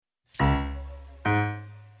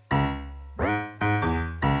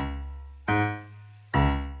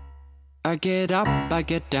I get up, I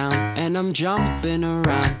get down, and I'm jumping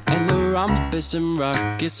around. And the rumpus and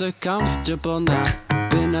ruckus are comfortable now.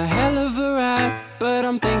 Been a hell of a ride, but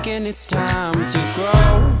I'm thinking it's time to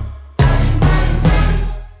grow.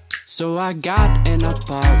 So I got an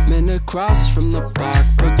apartment across from the park.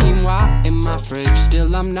 Put quinoa in my fridge,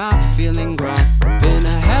 still I'm not feeling grown. Been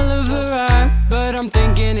a hell of a ride, but I'm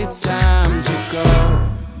thinking it's time to go.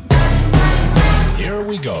 Here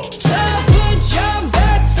we go. So put your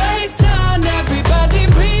best face on, everybody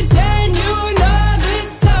pretend you know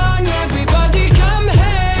this song. Everybody come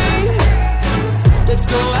hang, let's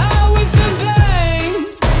go out with a bang.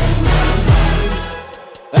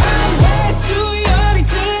 I'm way too young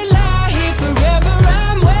to lie here forever.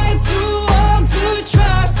 I'm way too old to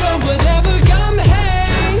try, so whatever, come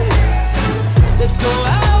hang, let's go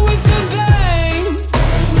out with a bang.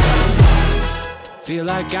 Feel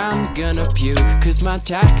like I'm gonna puke, cause my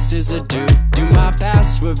taxes are due. Do my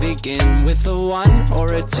password begin with a 1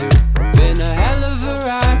 or a 2? Been a hell of a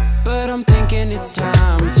ride, but I'm thinking it's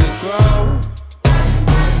time to grow.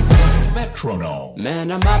 Metronome.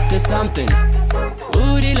 Man, I'm up to something.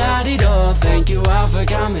 Oodie-la-dee-do, thank you all for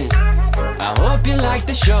coming. I hope you like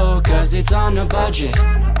the show, cause it's on a budget.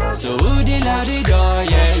 So oodie-la-dee-do,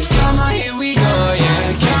 yeah. Come on, here we go,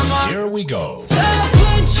 yeah. Come on. Here we go. So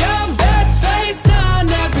put your best face on,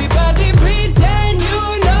 everybody pretend you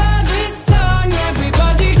know this song.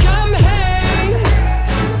 Everybody come hang,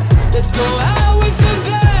 let's go out with a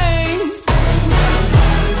bang.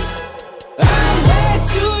 I'm way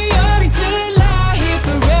too young to lie here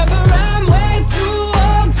forever. I'm way too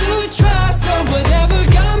old to try, so whatever,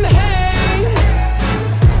 come hang,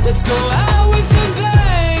 let's go out with a bang.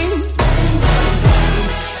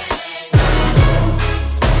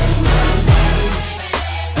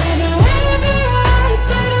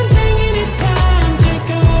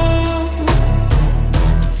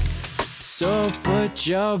 So put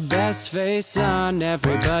your best face on,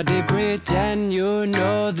 everybody pretend you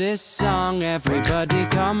know this song. Everybody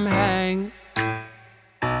come hang,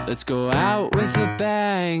 let's go out with a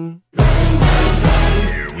bang.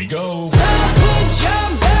 Here we go. So put your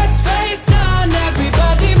best face on,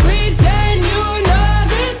 everybody pretend you know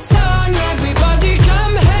this song. Everybody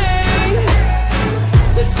come hang,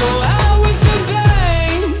 let's go out with a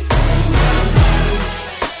bang.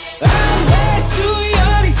 I'm way too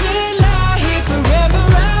young to lie here forever.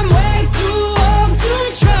 I'm way too old to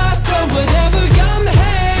try, so whatever, come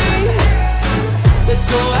hang, let's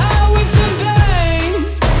go out with a bang.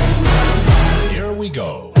 Here we go.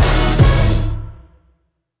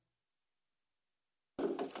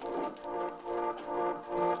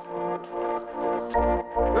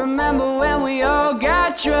 Remember when we all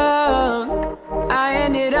got drunk? I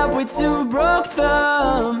ended up with 2 broke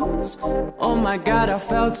thumbs. Oh my god, I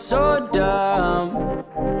felt so dumb.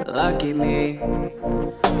 Lucky me.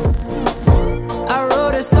 I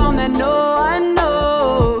wrote a song that no one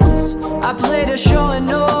knows. I played a show and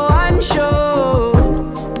no one showed.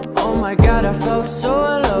 Oh my god, I felt so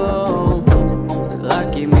alone.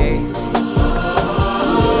 Lucky me.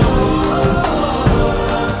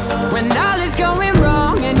 When all is going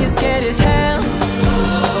wrong and you're scared as hell,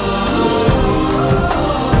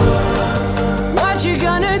 what you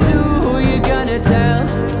gonna do, who you gonna tell?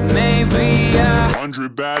 Maybe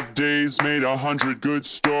 100 bad days made 100 good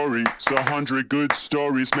stories. 100 good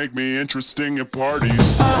stories make me interesting at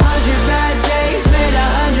parties. 100 bad days made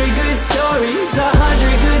 100 good stories.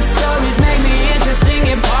 100 good stories make me interesting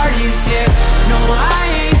at parties, yeah. No, I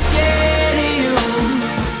ain't scared of you.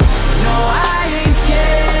 No, I ain't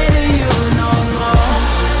scared of you no more.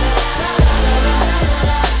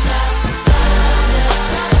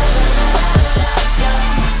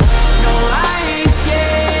 No, I ain't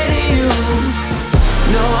scared of you.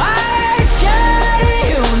 No, I ain't scared of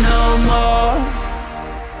you no more.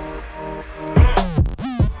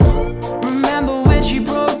 Remember when she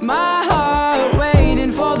broke my heart,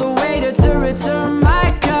 waiting for the waiter to return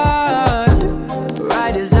my card,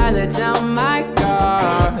 right as I let down my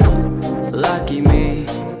guard. Lucky me.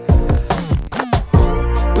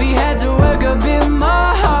 We had to work a bit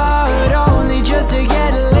more hard, only just to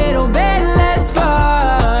get a little bit less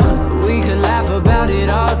fun. We could laugh about it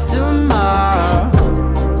all tomorrow,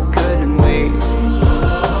 couldn't we?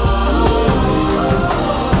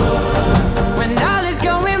 When all is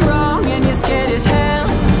going wrong and you're scared as hell,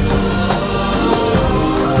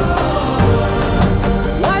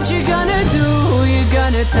 what you gonna do, who you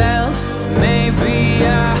gonna tell? Maybe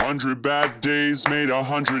 100 bad days made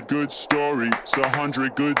 100 good stories.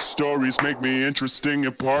 100 good stories make me interesting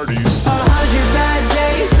at parties. 100 bad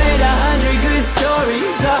days made 100 good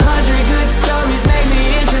stories. 100 good stories make me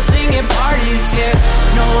interesting at parties, yeah.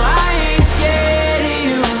 No, I ain't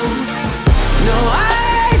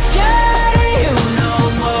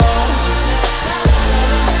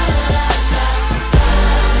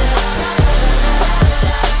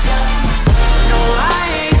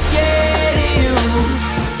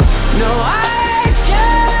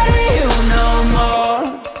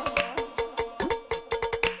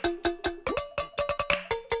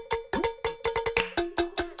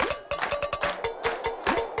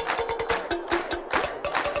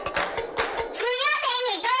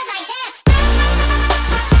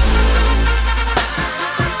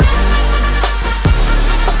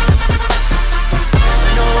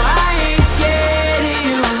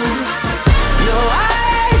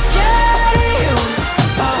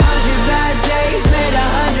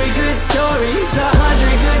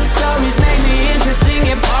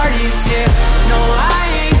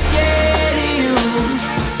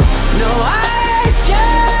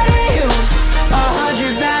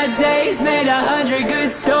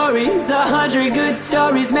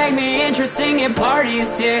stories make me interesting at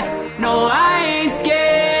parties, yeah. No, I ain't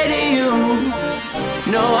scared of you.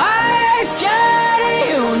 No, I ain't scared of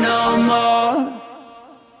you no more.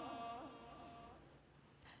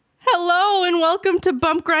 Hello and welcome to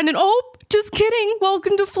Bump Grindin'. Oh, just kidding.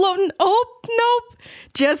 Welcome to Floatin'. Oh, nope.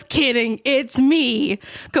 Just kidding. It's me,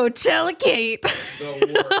 Coachella Kate.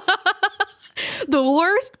 The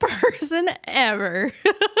worst person ever.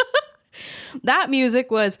 That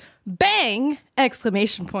music was Bang!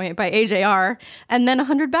 Exclamation point by AJR, and then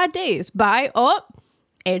 100 Bad Days by,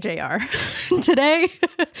 AJR. Today,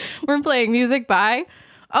 we're playing music by,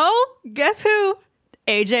 guess who?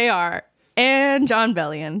 AJR and Jon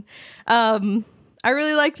Bellion. I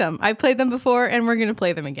really like them. I've played them before, and we're going to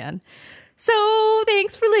play them again. So,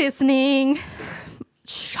 thanks for listening.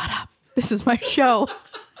 Shut up. This is my show.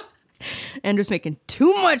 Andrew's making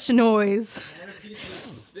too much noise. And a piece of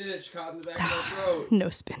spinach caught in the back of my throat. No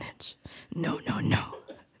spinach. No.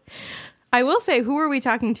 I will say, who are we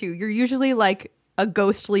talking to? You're usually like a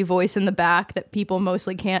ghostly voice in the back that people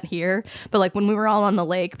mostly can't hear. But like when we were all on the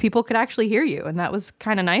lake, people could actually hear you. And that was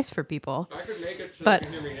kind of nice for people. I could make it so But- you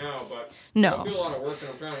can hear me now, but No. I'll do a lot of work and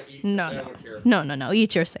I'm trying to eat No. the sandwich here. No.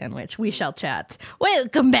 Eat your sandwich. We shall chat.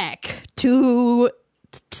 Welcome back to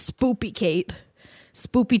Spoopy Kate.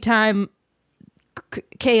 Spoopy time.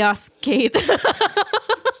 Chaos Kate.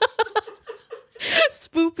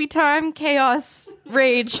 Spoopy time. Chaos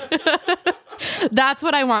Rage. That's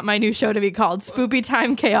what I want my new show to be called. Spoopy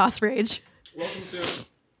time. Chaos Rage. Welcome to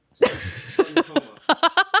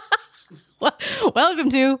Welcome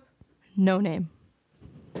to No Name.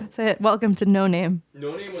 That's it. Welcome to No Name.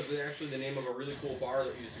 No Name was actually the name of a really cool bar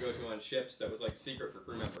that we used to go to on ships that was like secret for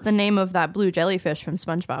crew members. The name of that blue jellyfish from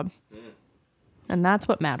SpongeBob. And that's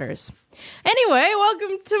what matters. Anyway,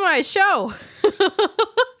 welcome to my show.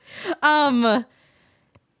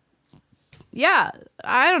 Yeah,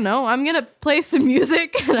 I don't know. I'm going to play some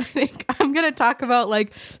music and I think I'm going to talk about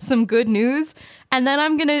like some good news. And then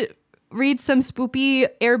I'm going to read some spoopy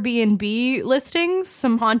Airbnb listings,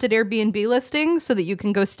 some haunted Airbnb listings so that you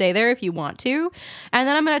can go stay there if you want to. And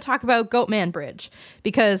then I'm going to talk about Goatman Bridge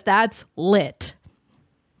because that's lit.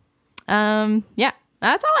 Yeah,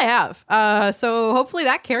 that's all I have. So hopefully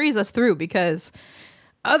that carries us through because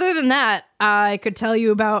other than that, I could tell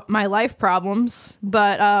you about my life problems,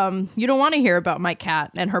 but you don't want to hear about my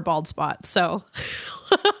cat and her bald spot. So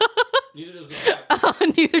Neither does the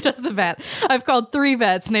cat. neither does the vet. I've called 3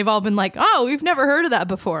 vets and they've all been like, oh, we've never heard of that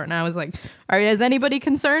before. And I was like, is anybody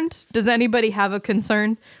concerned? Does anybody have a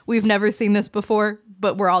concern? We've never seen this before,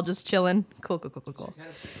 but we're all just chilling. Cool.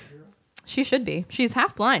 She should be. She's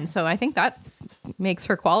half blind, so I think that makes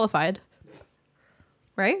her qualified.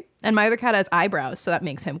 Right? And my other cat has eyebrows, so that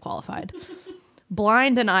makes him qualified.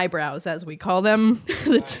 Blind and eyebrows, as we call them.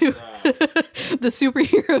 The two, the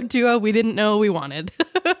superhero duo we didn't know we wanted.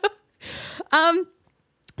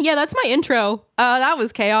 Yeah, that's my intro. That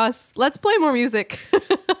was chaos. Let's play more music.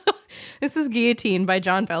 This is Guillotine by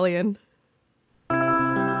Jon Bellion.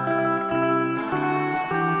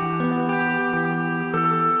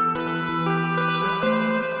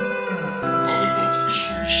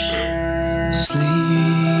 Sleep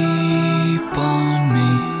on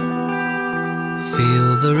me.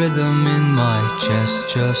 Feel the rhythm in my chest,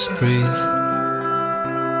 just breathe.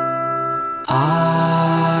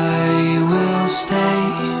 I will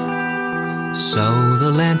stay, so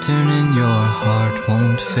the lantern in your heart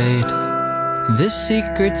won't fade. The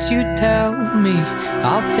secrets you tell me,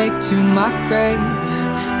 I'll take to my grave.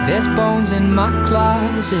 There's bones in my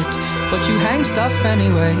closet, but you hang stuff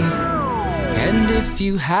anyway. And if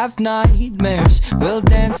you have nightmares, we'll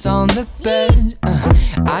dance on the bed.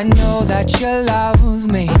 I know that you love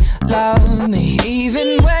me,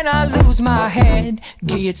 even when I lose my head.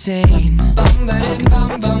 Guillotine.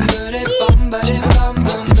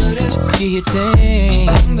 Guillotine.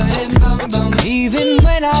 Even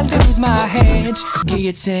when I lose my head.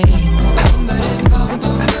 Guillotine.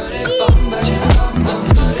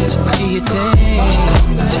 Guillotine.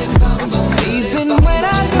 Even when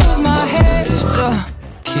I lose my head.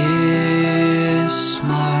 Kiss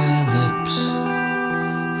my lips.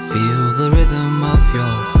 Feel the rhythm of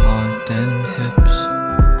your heart and hips.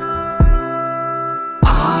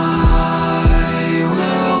 I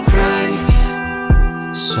will pray,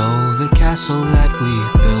 so the castle that we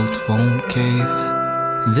built won't cave.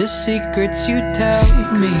 The secrets you tell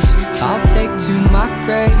me, I'll take to my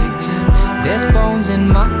grave. There's bones in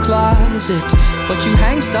my closet, but you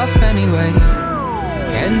hang stuff anyway.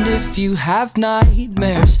 And if you have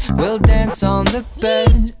nightmares, we'll dance on the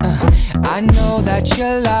bed. I know that you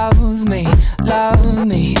love me,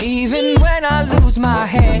 even when I lose my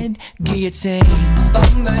head. Guillotine,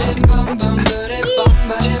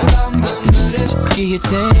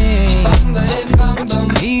 guillotine,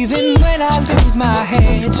 even when I lose my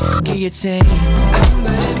head. Guillotine,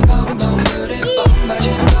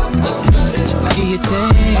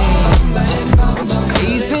 guillotine,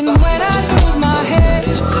 even when I lose my head.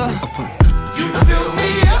 You fill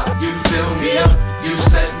me up, you fill me up, you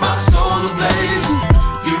set my soul ablaze.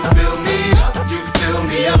 You fill me up, you fill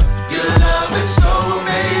me up, your love is so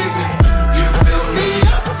amazing. You fill me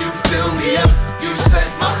up, you fill me up, you set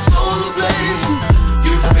my soul ablaze.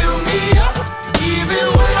 You fill me up, even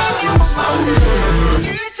when I lose my head.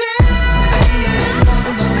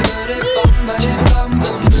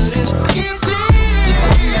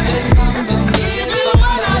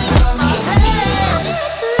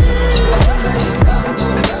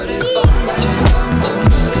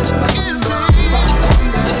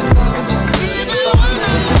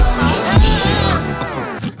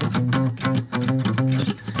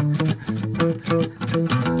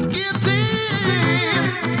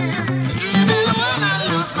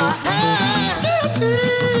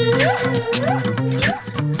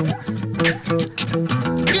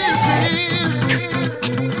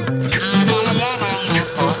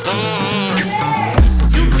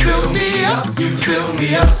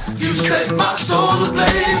 You set my soul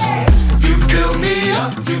ablaze. You fill me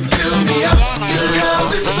up, you fill me up, your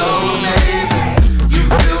love is so amazing. You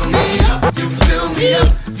fill me up, you fill me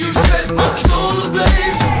up, you set my soul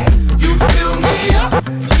ablaze. You fill me up,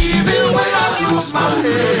 even when I lose my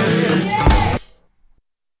head.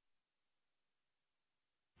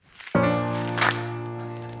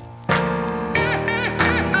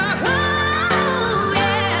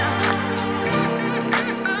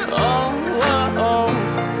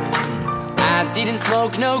 Didn't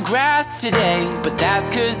smoke no grass today, but that's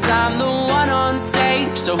cause I'm the one on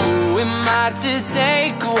stage. So who am I to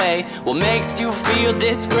take away what makes you feel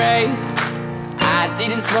this great? I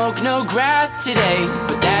didn't smoke no grass today,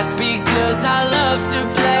 but that's because I love to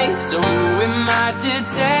play. So who am I to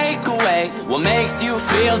take away what makes you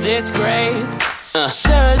feel this great?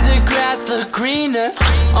 Does the grass look greener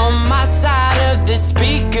on my side of the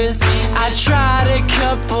speakers? I tried a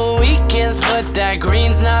couple weekends, but that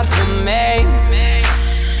green's not for me.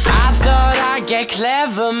 I thought I'd get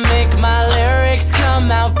clever, make my lyrics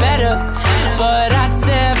come out better, but at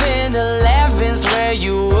 7-Eleven's where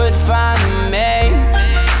you would find me.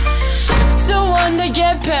 Don't wanna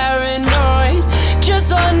get paranoid,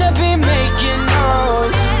 just wanna be making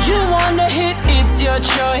noise. You wanna hit, it's your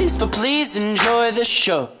choice, but please enjoy the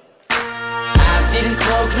show. I didn't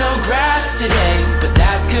smoke no grass today, but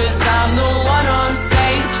that's cause I'm the one on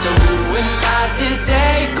stage. So who am I to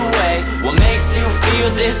take away what makes you feel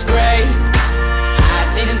this great? I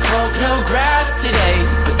didn't smoke no grass today,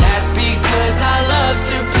 but that's because I love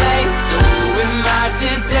to play. So who am I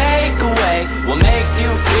to take away what makes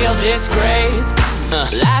you feel this great?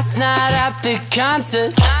 Last night at the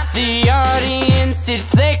concert, the audience, it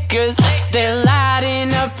flickers. They're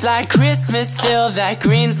lighting up like Christmas, still that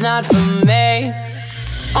green's not for me.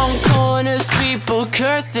 On corners, people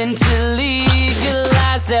cursing to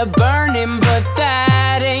legalize their burning, but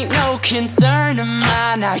that ain't no concern of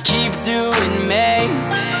mine, I keep doing me.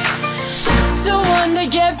 Don't wanna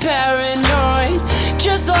get paranoid,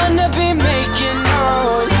 just wanna be making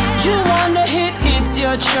noise. You wanna hit, it's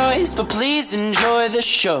your choice, but please enjoy the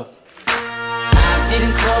show. I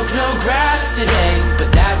didn't smoke no grass today,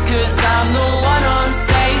 but that's cause I'm the one on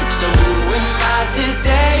stage. So who am I to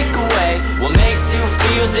take away what makes you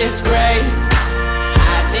feel this great? I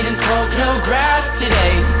didn't smoke no grass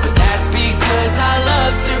today, but that's because I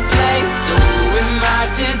love to play. So who am I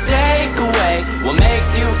to take away what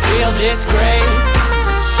makes you feel this great?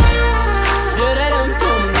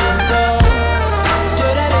 Do-da-dum-dum-dum-dum,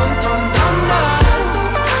 do-da-dum-dum-dum-dum,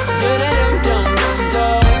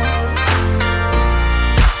 do-da-dum-dum-dum-dum.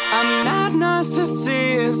 I'm not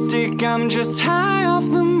narcissistic, I'm just high off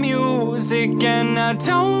the music, and I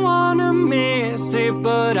don't wanna miss it,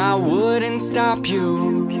 but I wouldn't stop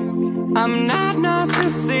you. I'm not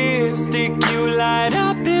narcissistic, you light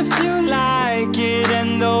up if you like it,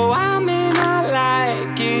 and though I may not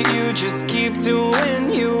like it, you just keep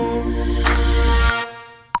doing you.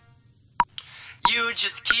 You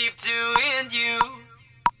just keep doing you.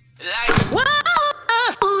 Like whoa,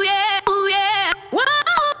 ooh yeah, ooh yeah, whoa,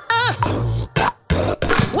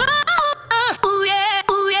 whoa, ooh yeah,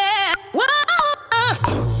 ooh yeah, whoa,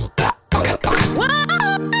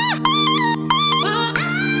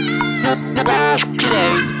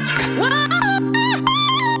 today.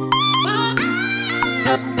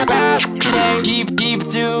 Keep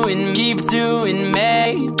doing me. Keep doing me.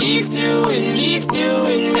 Today, keep doing me. Keep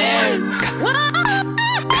doing me.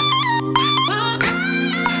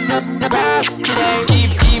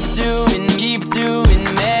 Keep doing me. Keep doing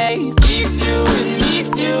me.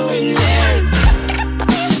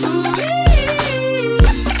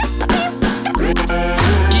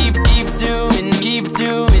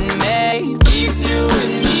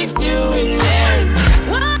 Keep doing me.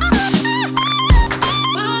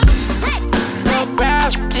 No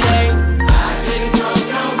grass today. I didn't smoke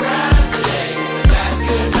no grass today. That's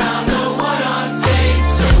 'cause I'm the one on stage.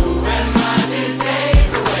 So who am I to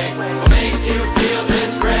take away what makes you feel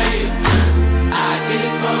this great? I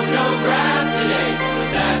didn't smoke no grass today, but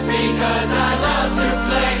that's because I love to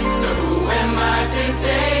play. So who am I to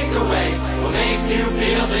take away what makes you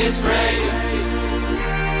feel this great?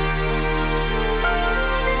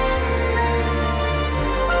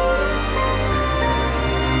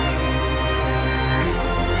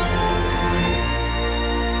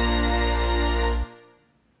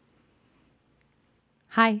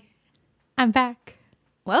 Hi, I'm back.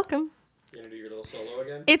 Welcome. You gonna do your little solo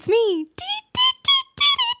again? It's me.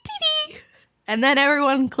 And then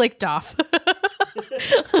everyone clicked off. If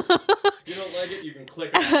you don't like it, you can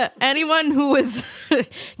click it. Anyone who was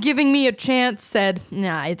giving me a chance said,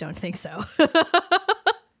 nah, I don't think so.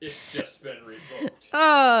 It's just been revoked.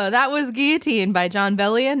 Oh, that was Guillotine by John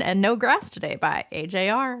Bellion and No Grass Today by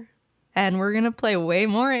AJR. And we're going to play way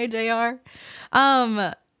more AJR.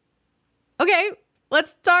 Okay,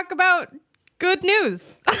 let's talk about good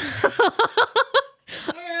news.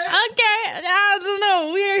 Okay, I don't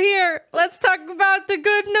know. We're here. Let's talk about the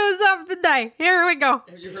good news of the day. Here we go.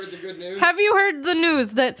 Have you heard the good news? Have you heard the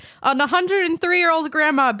news that an 103-year-old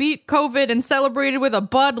grandma beat COVID and celebrated with a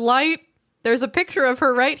Bud Light? There's a picture of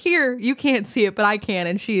her right here. You can't see it, but I can,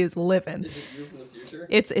 and she is living. Is it you from the future?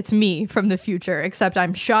 It's me from the future, except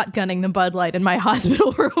I'm shotgunning the Bud Light in my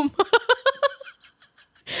hospital room.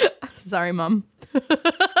 Sorry, Mom.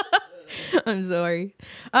 I'm sorry.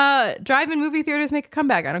 Drive-in movie theaters make a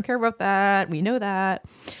comeback. I don't care about that. We know that.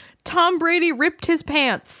 Tom Brady ripped his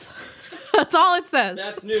pants. That's all it says.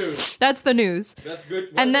 That's news. That's the news. That's good.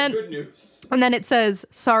 And That's then- good news. And then it says,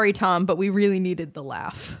 sorry, Tom, but we really needed the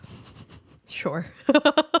laugh. Sure.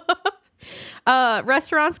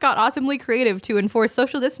 Restaurants got awesomely creative to enforce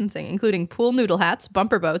social distancing, including pool noodle hats,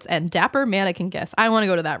 bumper boats, and dapper mannequin guests. I want to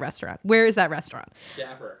go to that restaurant. Where is that restaurant?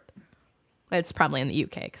 Dapper. It's probably in the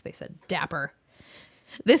UK because they said dapper.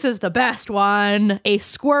 This is the best one. A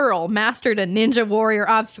squirrel mastered a Ninja Warrior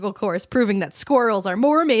obstacle course, proving that squirrels are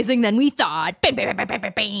more amazing than we thought. And that's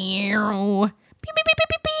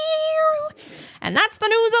the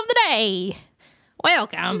news of the day.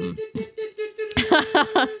 Welcome.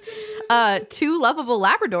 Two lovable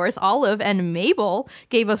Labradors, Olive and Mabel,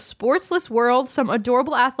 gave a sportsless world some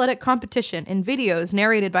adorable athletic competition in videos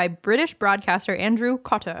narrated by British broadcaster Andrew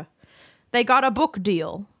Cotter. They got a book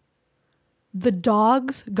deal. The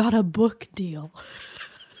dogs got a book deal.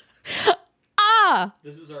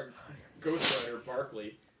 This is our ghostwriter,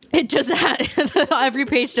 Barkley. It just had, every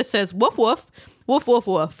page just says, woof, woof, woof, woof,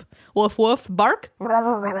 woof, woof, woof, bark.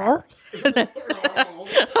 And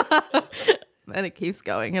then it keeps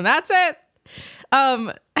going, and that's it.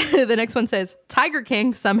 The next one says, Tiger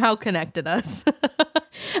King somehow connected us.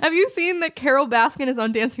 Have you seen that Carol Baskin is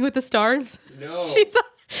on Dancing with the Stars? No.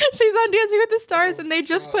 She's on Dancing with the Stars, and they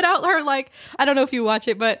just put out her, like, I don't know if you watch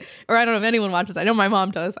it, or I don't know if anyone watches. I know my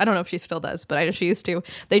mom does. I don't know if she still does, but I know she used to.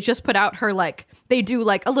 They just put out her, like, they do,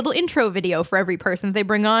 like, a little intro video for every person that they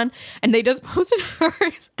bring on, and they just posted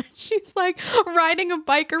hers, and she's, like, riding a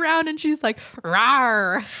bike around, and she's like,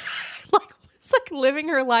 rawr. Like, it's like living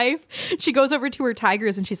her life. She goes over to her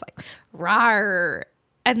tigers, and she's like, rawr.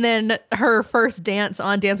 And then her first dance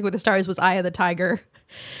on Dancing with the Stars was Eye of the Tiger.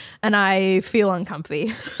 And I feel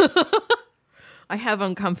uncomfy. I have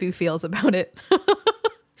uncomfy feels about it. I wonder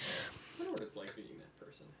what it's like being that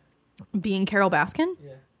person. Being Carol Baskin?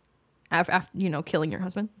 Yeah. After, killing your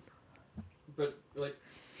husband? But, like,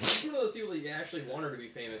 she's one of those people that you actually want her to be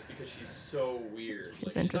famous because she's so weird.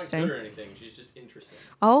 She's like, interesting. She's not good or anything. She's just interesting.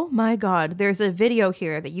 Oh my God. There's a video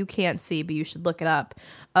here that you can't see, but you should look it up,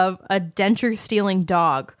 of a denture stealing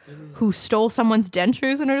dog who stole someone's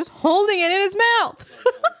dentures and are just holding it in his mouth.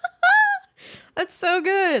 That's so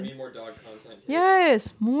good. Need more dog content.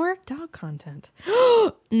 Yes, more dog content.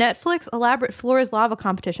 Netflix elaborate Floor is Lava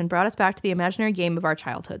competition brought us back to the imaginary game of our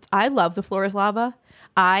childhoods. I love the Floor is Lava.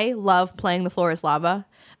 I love playing the Floor is Lava.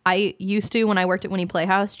 I used to, when I worked at Winnie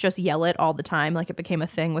Playhouse, just yell it all the time. Like, it became a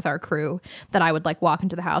thing with our crew that I would, like, walk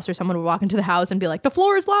into the house, or someone would walk into the house and be like, the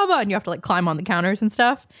floor is lava, and you have to, like, climb on the counters and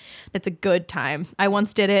stuff. It's a good time. I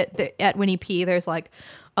once did it at Winnie P. There's, like,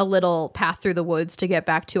 a little path through the woods to get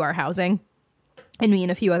back to our housing. And me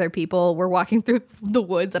and a few other people were walking through the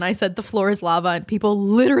woods, and I said, the floor is lava, and people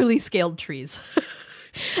literally scaled trees.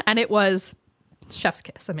 And it was chef's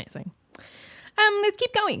kiss. Amazing. Let's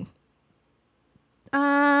keep going.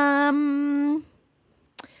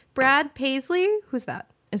 Brad Paisley, who's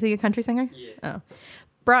that? Is he a country singer? Yeah. Oh.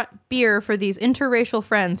 Brought beer for these interracial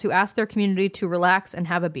friends who asked their community to relax and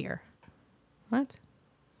have a beer. What?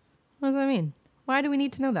 What does that mean? Why do we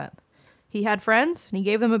need to know that? He had friends and he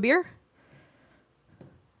gave them a beer?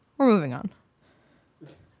 We're moving on.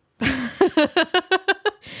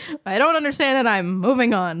 I don't understand it. I'm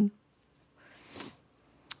moving on.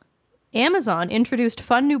 Amazon introduced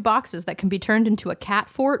fun new boxes that can be turned into a cat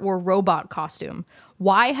fort or robot costume.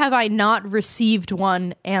 Why have I not received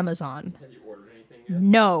one, Amazon? Have you ordered anything yet?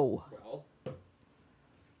 No. Well,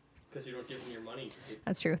 because you don't give them your money.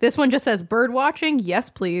 That's true. This one just says bird watching.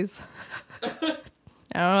 Yes, please. I don't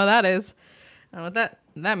know what that is. I don't know what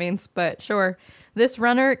that means, but sure. This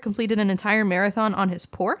runner completed an entire marathon on his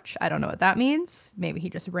porch. I don't know what that means. Maybe he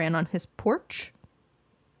just ran on his porch.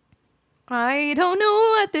 I don't know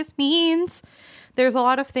what this means. There's a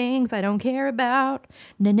lot of things I don't care about.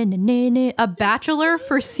 A Bachelor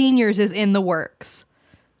for seniors is in the works.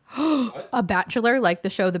 A Bachelor, like the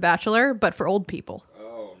show The Bachelor, but for old people.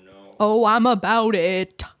 Oh, no. Oh, I'm about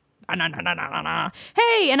it.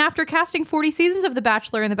 Hey, and after casting 40 seasons of The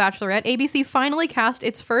Bachelor and The Bachelorette, ABC finally cast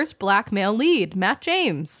its first black male lead, Matt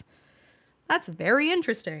James. That's very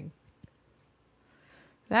interesting.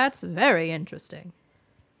 That's very interesting.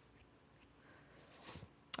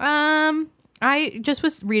 I just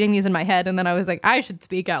was reading these in my head, and then I was like, I should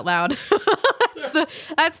speak out loud.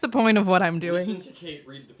 That's the point of what I'm doing. Listen to Kate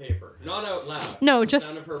read the paper. Not out loud. No, The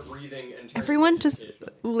just sound of her breathing and turning everyone pages just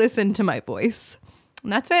occasionally. listen to my voice.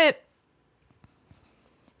 And that's it.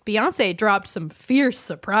 Beyonce dropped some fierce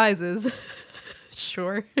surprises.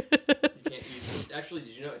 Sure. You can't use. Actually,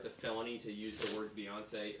 did you know it's a felony to use the words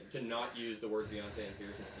Beyonce, to not use the words Beyonce and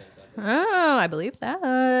Fierce in the same sentence? Oh, I believe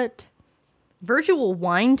that. Virtual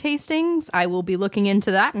wine tastings. I will be looking into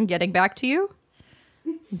that and getting back to you.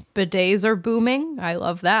 Bidets are booming. I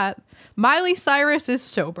love that. Miley Cyrus is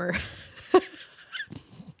sober.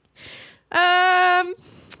 I don't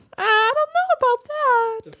know about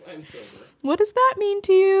that. Define sober. What does that mean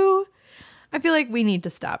to you? I feel like we need to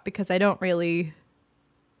stop because I don't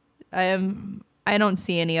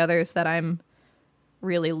see any others that I'm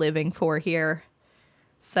really living for here.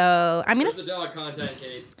 So I'm gonna. Where's the dog content,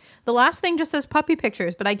 Kate? The last thing just says puppy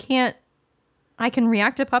pictures, but I can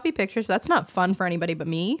react to puppy pictures, but that's not fun for anybody but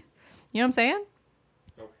me. You know what I'm saying?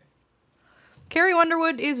 Okay. Carrie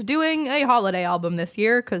Underwood is doing a holiday album this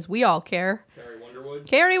year because we all care. Carrie Wonderwood.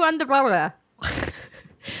 Carrie Underwood.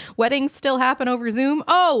 Weddings still happen over Zoom.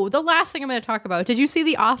 Oh, the last thing I'm going to talk about. Did you see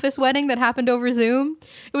the Office wedding that happened over Zoom?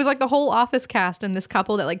 It was like the whole Office cast and this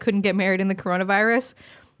couple that like couldn't get married in the coronavirus.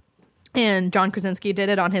 And John Krasinski did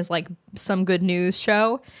it on his like Some Good News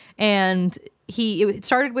show. And it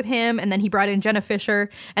started with him, and then he brought in Jenna Fisher,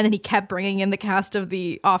 and then he kept bringing in the cast of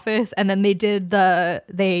The Office. And then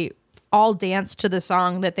they all danced to the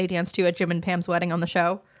song that they danced to at Jim and Pam's wedding on the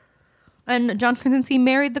show. And John Krasinski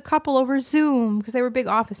married the couple over Zoom because they were big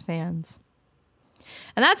Office fans.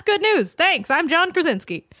 And that's good news. Thanks. I'm John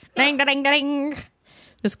Krasinski. Ding, ding, ding, ding.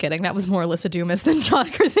 Just kidding. That was more Alyssa Dumas than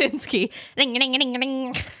John Krasinski. Ding, ding, ding,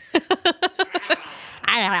 ding.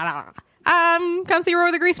 Come see Roar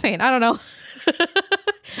with the Grease Paint. I don't know.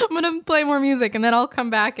 I'm going to play more music and then I'll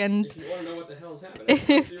come back and... If you want to know what the hell's happening,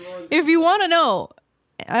 come see Roar with the If you want to know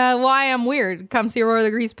why I'm weird, come see Roar with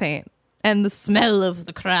the Grease Paint. And the smell of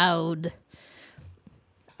the crowd.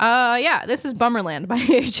 Yeah, this is Bummerland by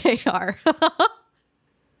AJR.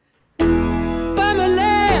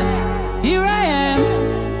 Bummerland, here I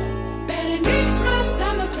am. Better meets my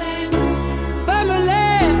summer plans.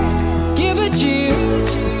 Bummerland, give a cheer.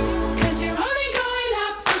 'Cause you're only going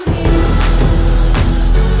up from here.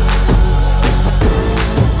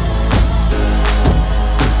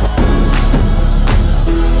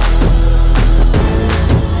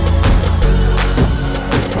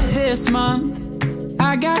 This month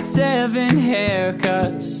I got 7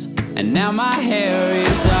 haircuts, and now my hair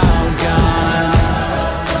is all gone.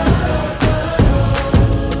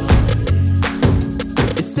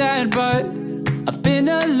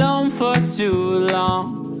 alone for too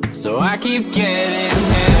long, so I keep getting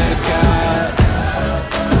haircuts.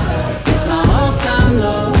 It's my all-time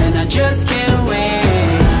low and I just can't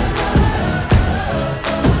wait.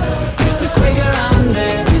 'Cause the quicker I'm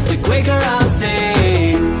there, is the quicker I'll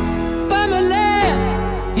say, by my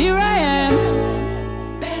lamp, here I am.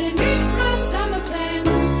 Bet it makes my summer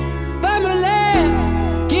plans. By my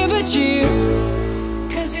lamp, give a cheer.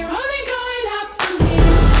 'Cause you're only going up from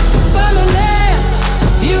here. By my lamp,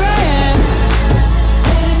 here I am.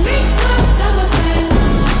 Bet it makes my summer plans.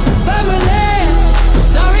 By my lamp,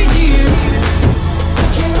 sorry dear,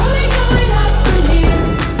 but you're only going up from here.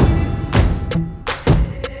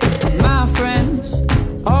 My friends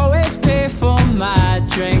always pay for my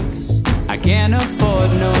drinks. I can't afford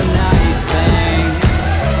no nice things,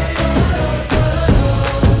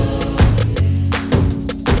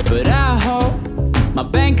 but I hope my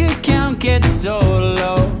bank account gets so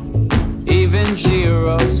low, even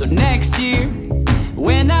zero. So next year,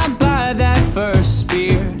 when I buy that first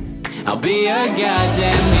beer, I'll be a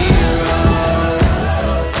goddamn hero.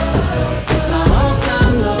 It's my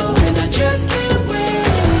all-time low and I just can't wait.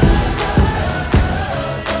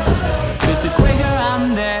 'Cause the quicker I'm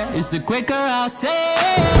there, is the quicker I'll say,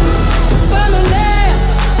 by my lamp,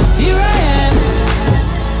 here I am.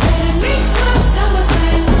 And it makes my summer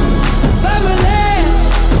plans. By my lamp,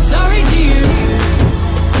 sorry dear,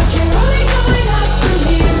 but you're only going up from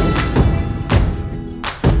here.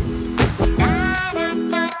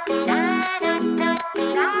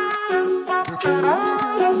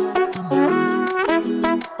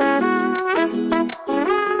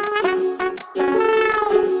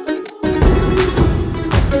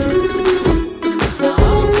 It's my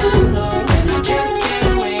all-time low and I just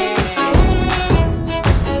can't wait.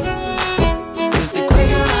 'Cause the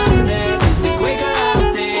quicker I'm there, is the quicker I'll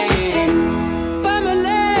say, by my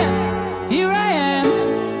lamp, here I am.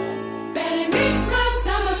 Bet it makes my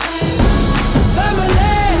summer plans. By my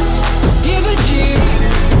lamp, give a cheer.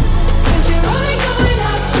 'Cause you're only going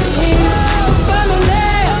up from here. By my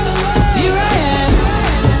lamp, here I am.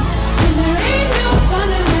 And there ain't no fun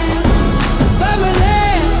in that. By my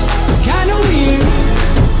lamp, it's kinda weird,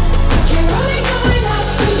 but you're only going up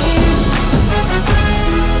from here.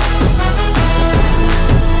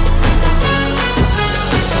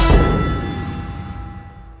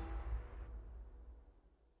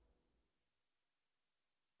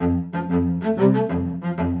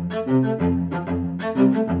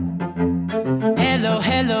 Hello,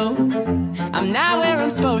 hello, I'm not where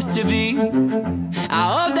I'm supposed to be. I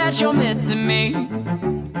hope that you're missing me,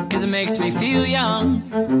 'cause it makes me feel young.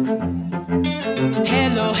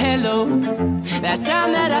 Hello, hello, last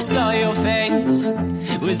time that I saw your face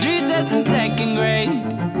was recess in second grade,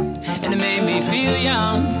 and it made me feel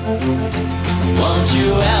young. Won't you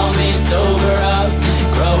help me sober up?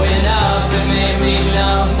 Growing up, it made me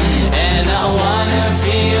numb, and I wanna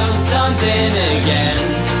feel something again.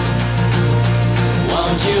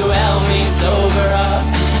 Won't you help me sober up?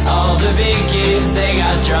 All the big kids, they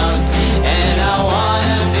got drunk, and I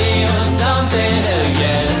wanna feel something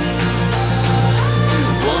again.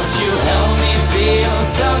 Won't you help me feel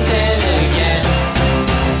something again?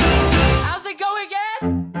 How's it go again?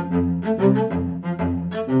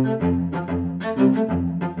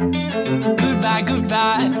 Goodbye,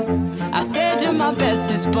 goodbye, I said you're my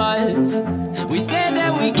bestest buds. We said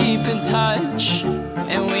that we keep in touch,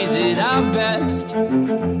 and we did our best.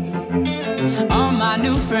 All my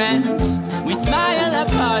new friends, we smile at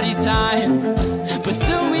party time, but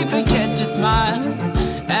soon we forget to smile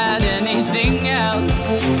at anything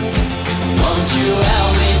else. Won't you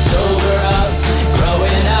help me sober up?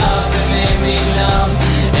 Growing up, it made me numb,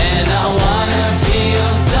 and I wanna feel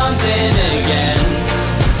something again.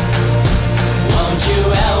 Won't you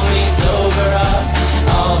help me sober up?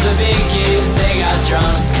 All the big kids, they got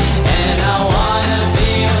drunk, and I wanna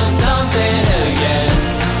feel something again.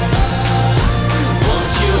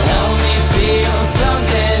 Won't you help me feel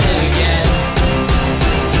something again?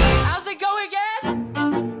 How's it go again?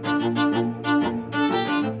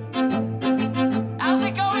 How's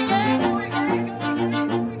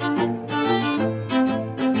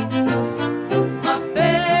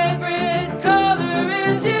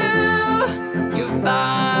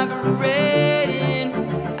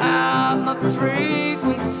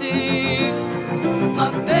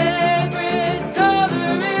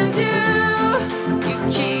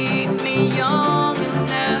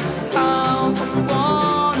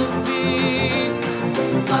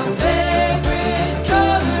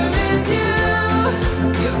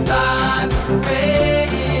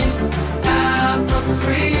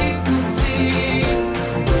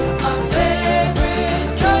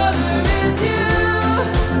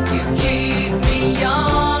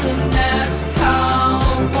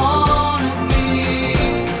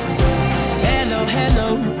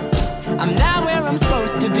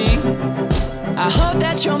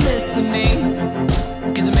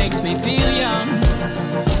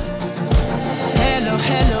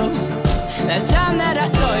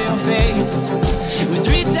face. It was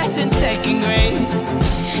recess in second grade,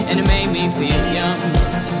 and it made me feel young.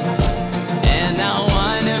 And I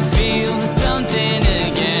wanna feel something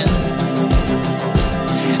again.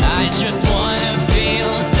 I just wanna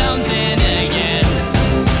feel something again.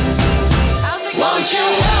 Won't you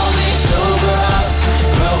help me sober up?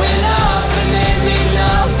 Growing up and made me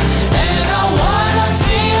numb, and I wanna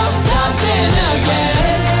feel something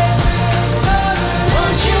again.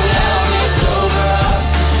 Won't you help me sober up?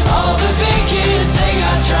 All the big kids, they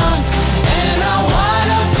got drunk, and I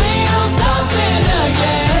wanna feel something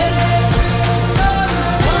again.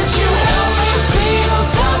 Won't you help me feel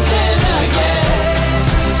something again?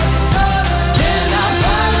 Can I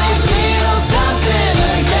finally feel something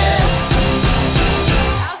again?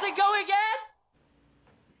 How's it go again?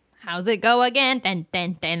 How's it go again? Dun,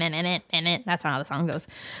 dun, dun, dun, dun, dun, dun, dun. That's not how the song goes.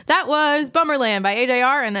 That was Bummerland by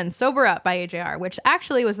AJR and then Sober Up by AJR, which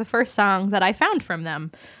actually was the first song that I found from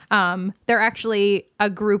them. They're actually a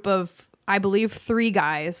group of, I believe, 3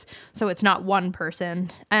 guys, so it's not one person.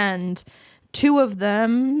 And 2 of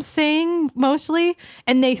them sing mostly,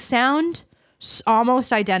 and they sound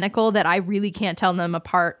almost identical that I really can't tell them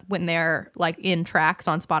apart when they're like in tracks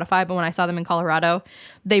on Spotify. But when I saw them in Colorado,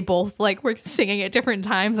 they both like were singing at different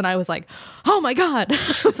times, and I was like, oh my God.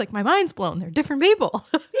 I was like, my mind's blown. They're different people.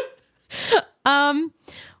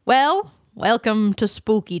 Well, welcome to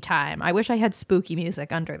spooky time. I wish I had spooky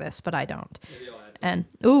music under this, but I don't. Maybe I'll add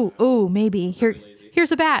some. And maybe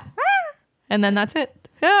here's a bat. And then that's it.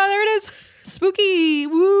 Oh, there it is. Spooky.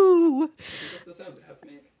 Woo. What's the sound bats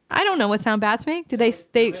make? I don't know what sound bats make. Do they I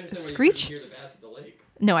understand why you screech? couldn't hear the bats at the lake.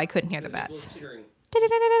 No, I couldn't hear the There's a bats. little chittering.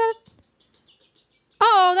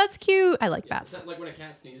 Oh, that's cute. I like Is bats. that like when a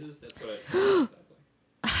cat sneezes? That's what it sounds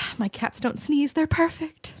like. My cats don't sneeze. They're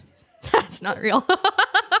perfect. That's not real.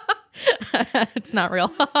 It's not real.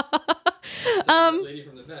 The lady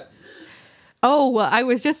from the vet. Oh, well, I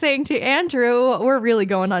was just saying to Andrew, we're really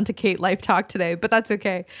going on to Kate Life Talk today, but that's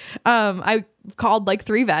okay. I called like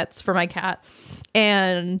 3 vets for my cat,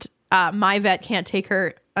 and my vet can't take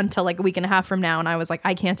her until like a week and a half from now. And I was like,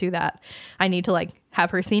 I can't do that. I need to like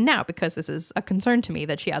have her seen now because this is a concern to me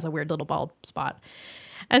that she has a weird little bald spot.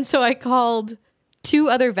 And so I called 2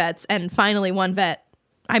 other vets, and finally one vet,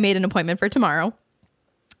 I made an appointment for tomorrow.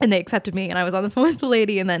 And they accepted me, and I was on the phone with the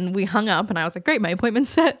lady, and then we hung up, and I was like, great, my appointment's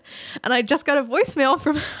set. And I just got a voicemail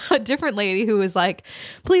from a different lady who was like,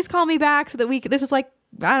 please call me back so that this is like,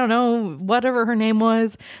 I don't know, whatever her name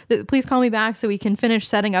was. Please call me back so we can finish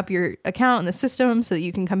setting up your account in the system so that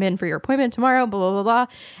you can come in for your appointment tomorrow, blah, blah, blah, blah.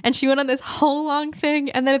 And she went on this whole long thing,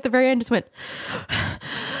 and then at the very end just went,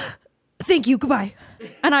 thank you, goodbye.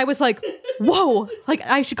 And I was like, whoa, like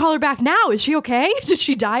I should call her back now. Is she okay? Did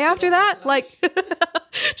she die after that? Like,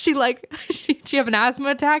 she have an asthma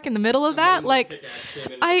attack in the middle of that? Like,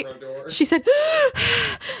 she said,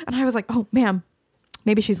 and I was like, oh, ma'am,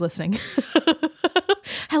 maybe she's listening.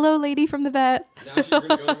 Hello, lady from the vet. Now she's gonna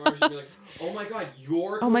go tomorrow. She's gonna be like, oh my God,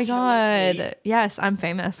 you're. Oh my Coachella's God. Kate? Yes, I'm I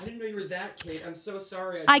famous. didn't know you were that Kate. I'm so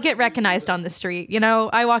sorry. I get recognized on the street. You know,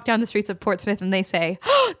 I walk down the streets of Portsmouth and they say,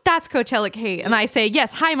 oh, that's Coachella Kate. And I say,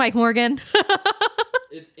 yes, hi, Mike Morgan.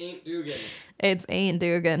 It's Ain't Dugan. It's Ain't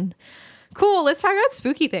Dugan. Cool. Let's talk about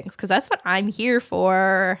spooky things because that's what I'm here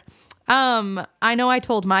for. I know I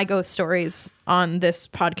told my ghost stories on this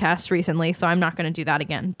podcast recently, so I'm not going to do that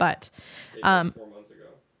again. But It was 4 months ago.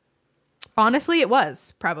 honestly, it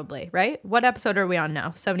was probably, right? What episode are we on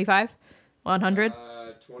now? 75? 100?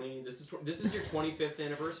 20. This is your 25th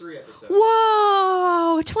anniversary episode.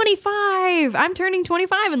 Whoa, 25. I'm turning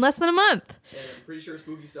 25 in less than a month. And I'm pretty sure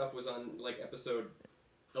spooky stuff was on like episode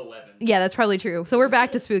 11. Yeah, that's probably true. So we're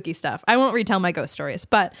back to spooky stuff. I won't retell my ghost stories,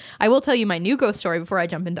 but I will tell you my new ghost story before I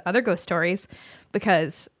jump into other ghost stories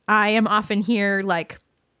because I am often here like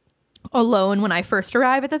alone when I first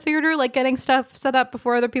arrive at the theater, like getting stuff set up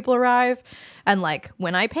before other people arrive. And like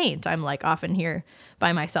when I paint, I'm like often here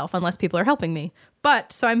by myself unless people are helping me.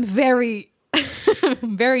 But so I'm very,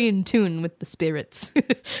 very in tune with the spirits.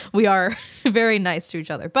 We are very nice to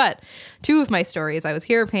each other. But 2 of my stories, I was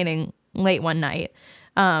here painting late one night.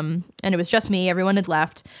 And it was just me. Everyone had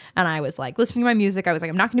left. And I was like listening to my music. I was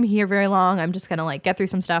like, I'm not going to be here very long. I'm just going to like get through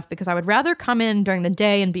some stuff because I would rather come in during the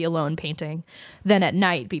day and be alone painting than at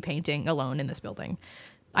night be painting alone in this building.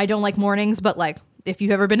 I don't like mornings, but like if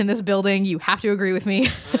you've ever been in this building, you have to agree with me.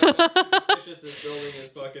 Superstitious, this building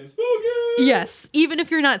is fucking spooky. Yes. Even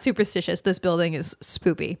if you're not superstitious, this building is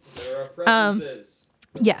spoopy. There are presences.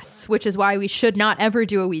 Yes, which is why we should not ever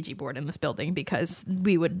do a Ouija board in this building because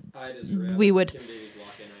we would I disagree. we would- Kim Davies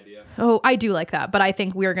lock-in idea. Oh, I do like that, but I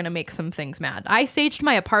think we're going to make some things mad. I saged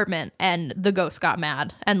my apartment and the ghost got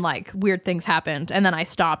mad and like weird things happened and then I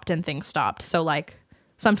stopped and things stopped. So like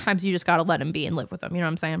sometimes you just got to let him be and live with him. You know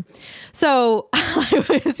what I'm saying? So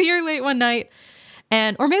I was here late one night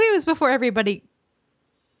or maybe it was before everybody.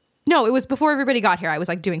 No, it was before everybody got here. I was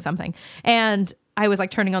like doing something and I was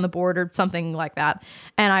like turning on the board or something like that.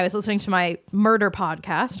 And I was listening to my murder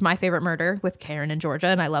podcast, My Favorite Murder with Karen and Georgia.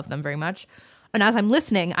 And I love them very much. And as I'm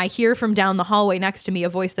listening, I hear from down the hallway next to me a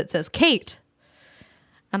voice that says, Kate.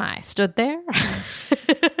 And I stood there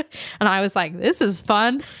and I was like, this is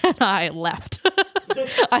fun. And I left.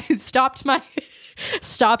 I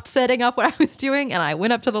stopped setting up what I was doing and I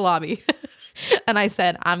went up to the lobby and I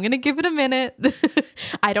said, I'm going to give it a minute.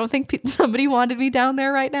 I don't think somebody wanted me down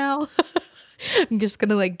there right now. I'm just going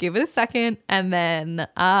to like give it a second and then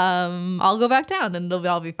I'll go back down and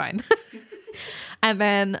I'll be fine. And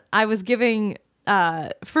then I was giving,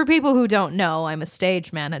 for people who don't know, I'm a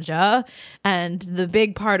stage manager. And the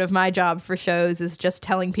big part of my job for shows is just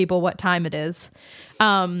telling people what time it is.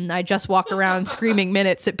 I just walk around screaming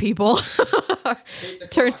minutes at people.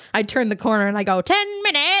 I turn the corner and I go, 10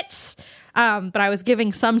 minutes. But I was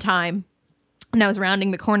giving some time. And I was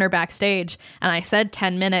rounding the corner backstage and I said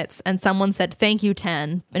 10 minutes and someone said, thank you,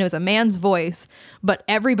 10. And it was a man's voice, but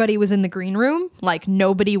everybody was in the green room. Like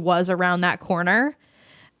nobody was around that corner.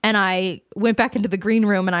 And I went back into the green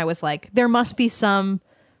room and I was like, there must be some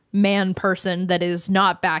man person that is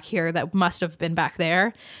not back here that must have been back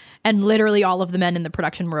there. And literally all of the men in the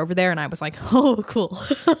production were over there. And I was like, oh, cool.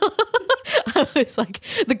 I was like,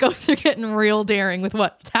 the ghosts are getting real daring with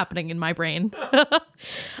what's happening in my brain.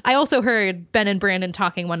 I also heard Ben and Brandon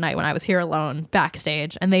talking one night when I was here alone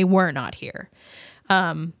backstage, and they were not here.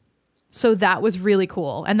 So that was really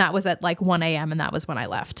cool. And that was at like 1 a.m. and that was when I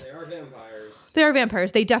left. They are vampires. They are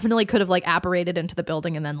vampires. They definitely could have like apparated into the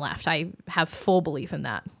building and then left. I have full belief in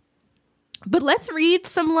that. But let's read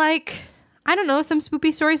some like, I don't know, some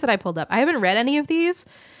spoopy stories that I pulled up. I haven't read any of these.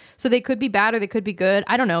 So they could be bad or they could be good.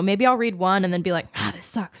 I don't know. Maybe I'll read one and then be like, this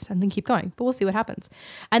sucks, and then keep going. But we'll see what happens.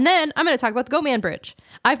 And then I'm going to talk about the Goat Man Bridge.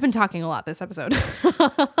 I've been talking a lot this episode.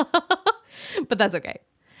 But that's okay.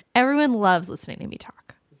 Everyone loves listening to me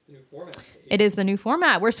talk. It's the new format. It is the new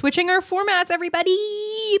format. We're switching our formats, everybody.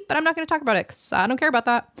 But I'm not going to talk about it because I don't care about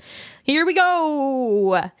that. Here we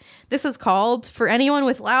go. This is called For Anyone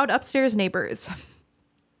with Loud Upstairs Neighbors.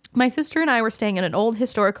 My sister and I were staying in an old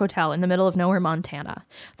historic hotel in the middle of nowhere, Montana.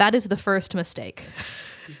 That is the first mistake.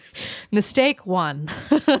 Mistake 1.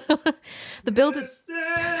 The building.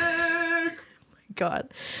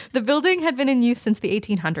 God. The building had been in use since the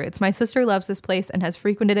 1800s. My sister loves this place and has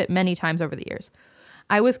frequented it many times over the years.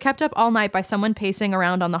 I was kept up all night by someone pacing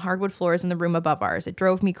around on the hardwood floors in the room above ours. It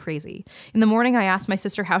drove me crazy. In the morning, I asked my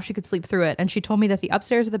sister how she could sleep through it, and she told me that the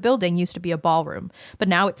upstairs of the building used to be a ballroom, but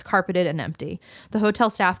now it's carpeted and empty. The hotel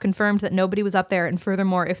staff confirmed that nobody was up there, and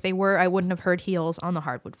furthermore, if they were, I wouldn't have heard heels on the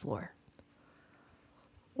hardwood floor.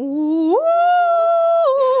 Ooh.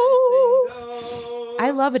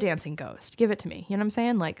 I love a dancing ghost. Give it to me. You know what I'm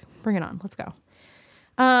saying? Like, bring it on. Let's go.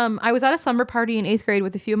 I was at a slumber party in 8th grade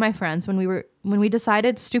with a few of my friends when we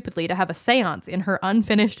decided stupidly to have a seance in her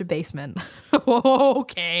unfinished basement.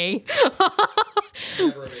 Okay.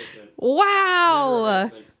 Never a basement. Wow. Never a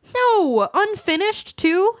basement. No, unfinished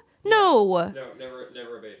too? No. No, never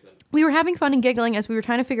a basement. We were having fun and giggling as we were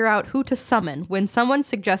trying to figure out who to summon when someone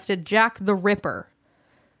suggested Jack the Ripper.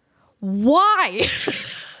 Why?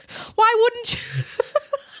 Why wouldn't you?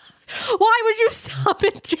 Why would you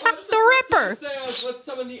summon Jack the Ripper? Let's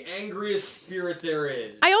summon the angriest spirit there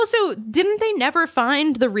is. I also, didn't they never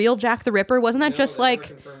find the real Jack the Ripper? Wasn't that No, just they like...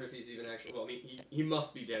 never confirmed if he's even actually... Well, I mean, he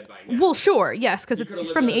must be dead by now. Well, sure, yes, because He it's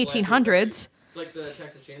could've from the lived out his life 1800s. It's like the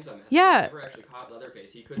Texas Chainsaw Massacre. Yeah. They never actually caught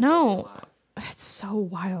Leatherface. He couldn't No. still be alive. It's so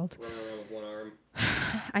wild. Running around with one arm.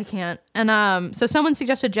 I can't. And so someone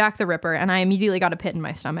suggested Jack the Ripper, and I immediately got a pit in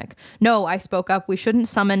my stomach. No, I spoke up. We shouldn't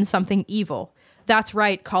summon something evil. That's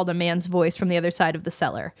right, called a man's voice from the other side of the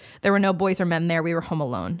cellar. There were no boys or men there. We were home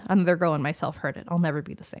alone. Another girl and myself heard it. I'll never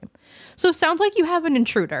be the same. So sounds like you have an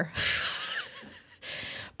intruder.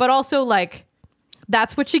 But also, like,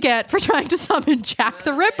 that's what you get for trying to summon Jack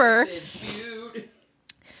the Ripper. Shoot.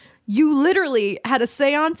 You literally had a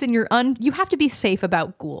seance in your you have to be safe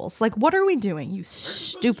about ghouls. Like, what are we doing, you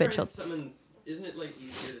stupid children? Isn't it, like,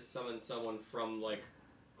 easier to summon someone from, like,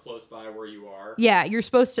 close by where you are? Yeah, you're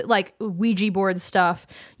supposed to, like, Ouija board stuff.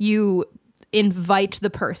 You invite the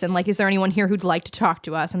person. Like, is there anyone here who'd like to talk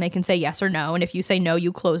to us? And they can say yes or no. And if you say no,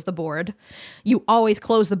 you close the board. You always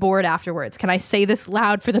close the board afterwards. Can I say this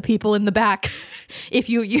loud for the people in the back? If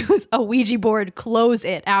you use a Ouija board, close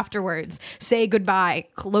it afterwards. Say goodbye,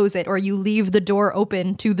 close it, or you leave the door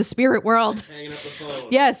open to the spirit world. Hanging up the phone.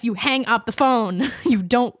 Yes, you hang up the phone. You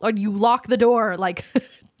don't, or you lock the door. Like,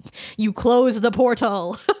 you close the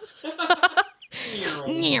portal.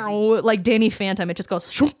 Like Danny Phantom, it just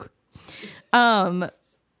goes shunk.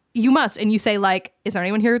 You must, and you say, like, is there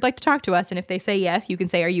anyone here who'd like to talk to us? And if they say yes, you can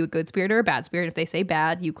say, are you a good spirit or a bad spirit? If they say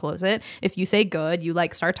bad, you close it. If you say good, you,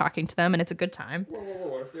 like, start talking to them, and it's a good time. Whoa.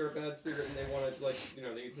 What if they're a bad spirit and they want to, like, you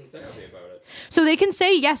know, they need some therapy about it? So they can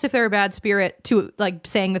say yes if they're a bad spirit to, like,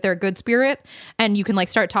 saying that they're a good spirit, and you can, like,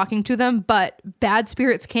 start talking to them, but bad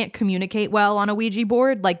spirits can't communicate well on a Ouija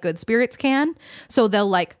board like good spirits can. So they'll,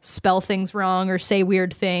 like, spell things wrong or say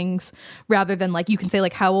weird things rather than, like, you can say,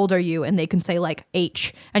 like, how old are you? And they can say, like,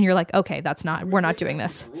 H. And you're like, okay, we're not doing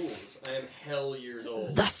this. Rules. I am hell years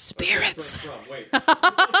old. The spirits. Wait.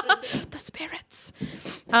 The spirits.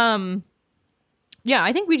 Yeah,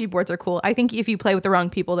 I think Ouija boards are cool. I think if you play with the wrong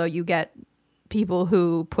people, though, you get people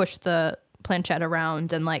who push the planchette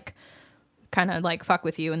around and, like, kind of, like, fuck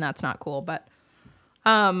with you, and that's not cool. But,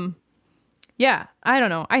 yeah, I don't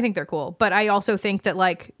know. I think they're cool. But I also think that,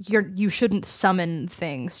 like, you shouldn't summon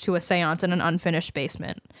things to a seance in an unfinished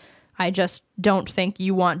basement. I just don't think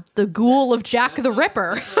you want the ghoul of Jack the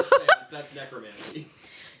Ripper. That's necromancy.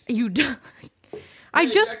 You do.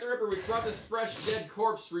 Jack the Ripper, we brought this fresh dead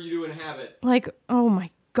corpse for you to inhabit. Like, oh my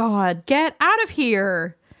God, get out of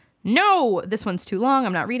here. No, this one's too long.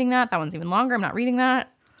 I'm not reading that. That one's even longer. I'm not reading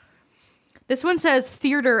that. This one says,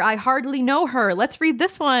 theater, I hardly know her. Let's read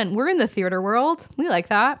this one. We're in the theater world. We like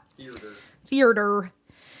that. Theater.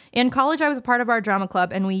 In college, I was a part of our drama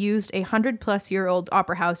club, and we used a 100-plus-year-old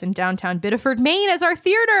opera house in downtown Biddeford, Maine as our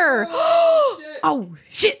theater. Oh,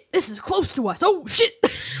 shit. This is close to us. Oh, shit.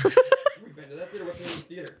 We've been to that theater. What's the name of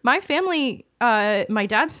the theater? My family, my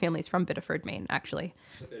dad's family's from Biddeford, Maine, actually.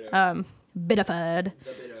 Biddeford.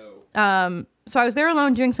 So I was there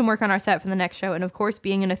alone doing some work on our set for the next show, and of course,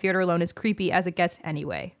 being in a theater alone is creepy as it gets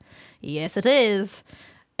anyway. Yes, it is.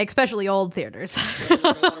 Especially old theaters.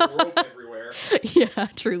 Yeah,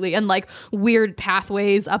 truly. And, like, weird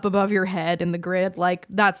pathways up above your head in the grid. Like,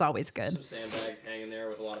 that's always good. Some sandbags hanging there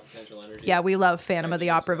with a lot of potential energy. Yeah, we love Phantom of the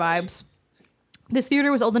Opera vibes. This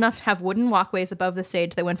theater was old enough to have wooden walkways above the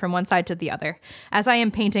stage that went from one side to the other. As I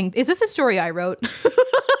am painting... Is this a story I wrote?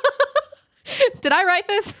 Did I write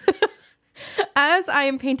this? As I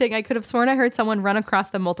am painting, I could have sworn I heard someone run across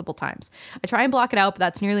them multiple times. I try and block it out, but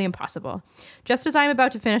that's nearly impossible. Just as I am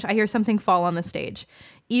about to finish, I hear something fall on the stage.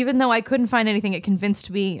 Even though I couldn't find anything, it convinced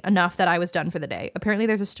me enough that I was done for the day. Apparently,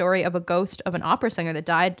 there's a story of a ghost of an opera singer that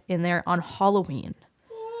died in there on Halloween.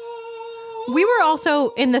 We were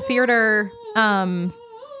also in the theater,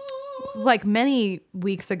 like, many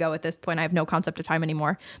weeks ago at this point. I have no concept of time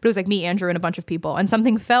anymore. But it was like me, Andrew, and a bunch of people. And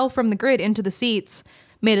something fell from the grid into the seats,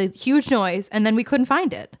 made a huge noise, and then we couldn't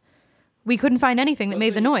find it. We couldn't find anything that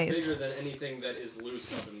made the noise. Bigger than anything that is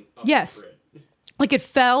loose up yes. the grid. Like, it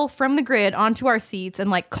fell from the grid onto our seats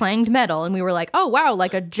and, like, clanged metal, and we were like, oh, wow,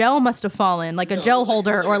 like a gel must have fallen, like a gel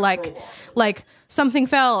holder, or like something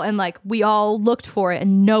fell, and, like, we all looked for it,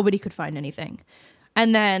 and nobody could find anything.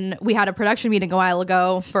 And then we had a production meeting a while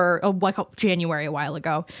ago January a while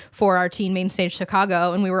ago for our teen main stage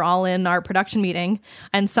Chicago, and we were all in our production meeting,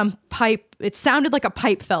 and some pipe, it sounded like a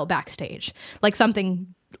pipe fell backstage, like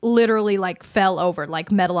something literally, like, fell over, like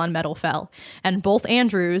metal on metal fell. And both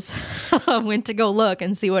Andrews went to go look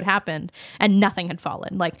and see what happened, and nothing had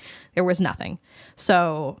fallen. Like, there was nothing.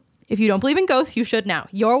 So if you don't believe in ghosts, you should now.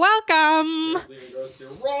 You're welcome. You don't believe in ghosts, you're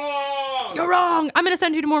wrong. You're wrong. I'm going to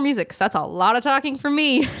send you to more music, because that's a lot of talking for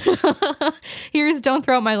me. Here's Don't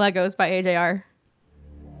Throw Out My Legos by AJR.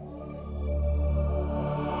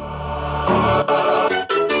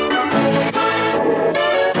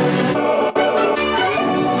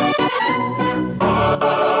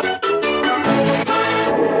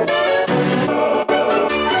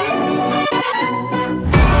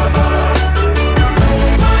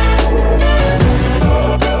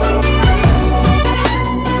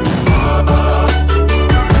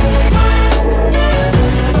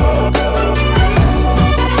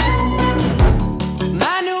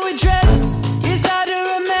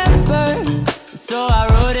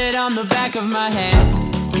 Of my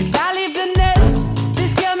hand, 'cause I leave the nest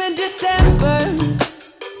this coming December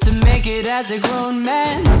to make it as a grown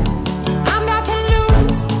man. I'm not to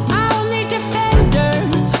lose, my only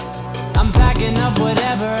defenders. I'm packing up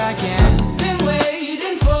whatever I can. Been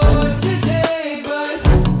waiting for today, but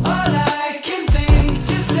all I can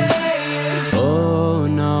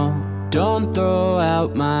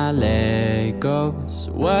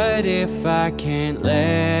What if I can't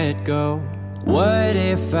let go? What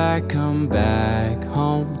if I come back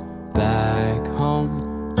home, back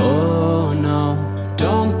home? Oh no,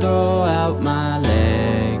 don't throw out my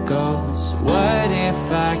Legos. What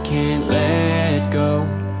if I can't let go?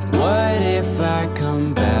 What if I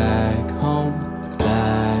come back home,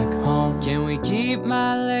 back home? Can we keep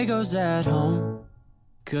my Legos at home?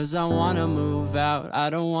 'Cause I wanna move out,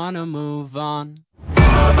 I don't wanna move on.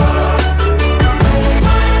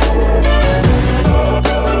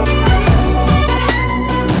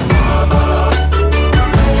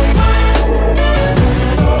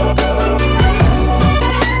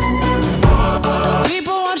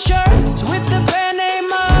 People want shirts with the brand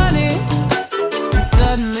name on it.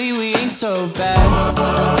 Suddenly we ain't so bad.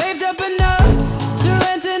 Saved up enough to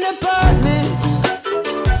rent an apartment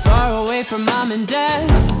far away from mom and dad.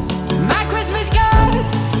 My Christmas card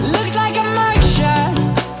looks like a mugshot,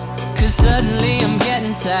 'cause suddenly I'm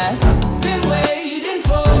getting sad. Been waiting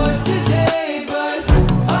for today, but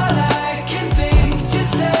all I can think to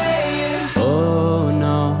say is, oh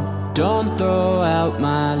no, don't throw out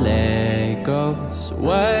my Legos.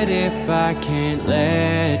 What if I can't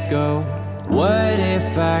let go? What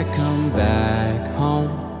if I come back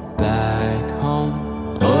home, back home?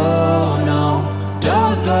 Oh no,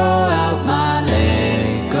 don't throw out my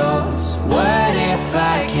Legos. What if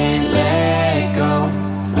I can't let go?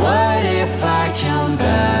 What if I come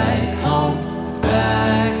back home,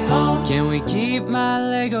 back home? Can we keep my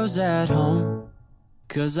Legos at home?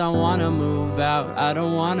 'Cause I wanna move out, I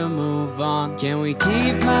don't wanna move on. Can we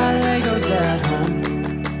keep my Legos at home?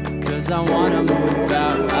 'Cause I wanna move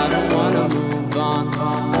out, I don't wanna move on.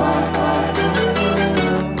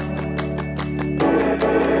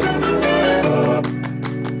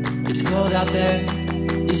 It's cold out there,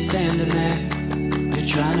 you're standing there. You're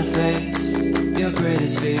trying to face your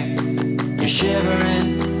greatest fear. You're shivering,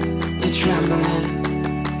 you're trembling.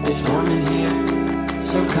 It's warm in here,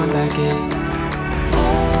 so come back in.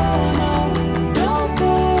 Oh no, don't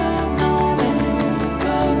go out, no, it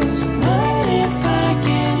goes. What if I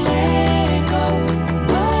can't let go?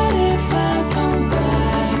 What if I come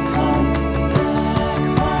back home, back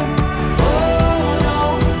home? Oh no,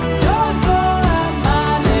 don't throw out my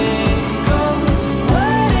Legos.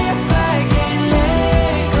 What if I can't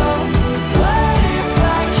let go? What if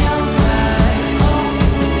I come back home,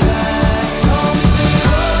 back home?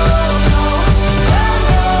 Oh no, don't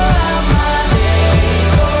throw out my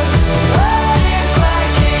Legos. What if I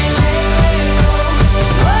can't let go?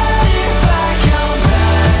 What if I come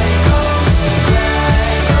back home,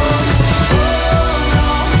 back home? Oh no,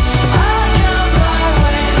 I come back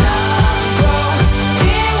when I'm grown.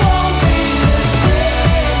 It won't be the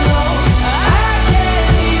same, no. I can't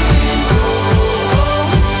even go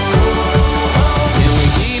home. Can we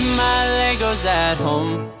keep my Legos at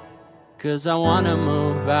home? 'Cause I wanna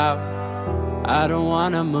move out, I don't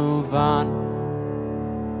wanna move on.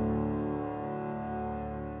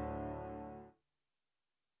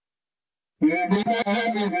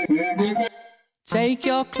 Take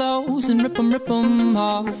your clothes and rip 'em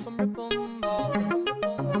off.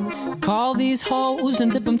 Call these hoes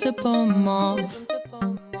and tip 'em off.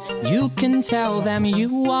 You can tell them you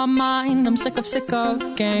are mine. I'm sick of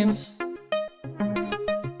games.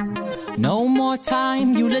 No more time,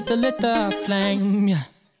 you lit the flame. Yeah.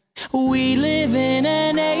 We live in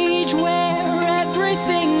an age where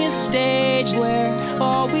everything is staged, where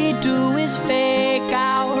all we do is fake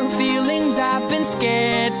our feelings. I've been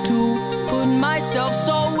scared to put myself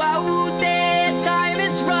so out there. Time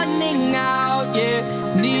is running out, yeah.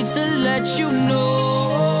 Need to let you know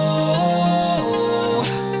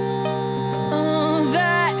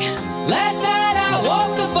that last night I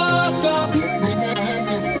woke the fuck up.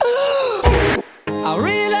 I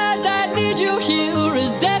realized I need you here,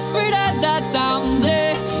 as desperate as that sounds,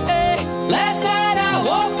 eh, eh. Last night I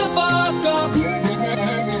woke the fuck up.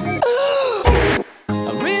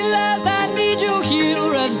 I realized I need you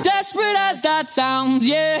here, as desperate as that sounds,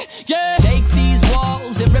 yeah, yeah. Take these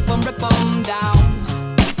walls and rip 'em down.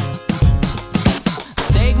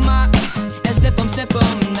 Take my and slip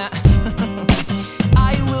 'em now.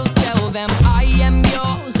 I will tell them I am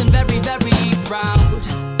yours and very, very proud.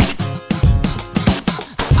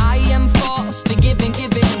 I am forced to give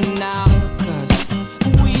and now, 'cause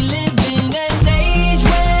we live in an age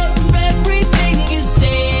where everything is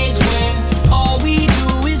staged, where all we do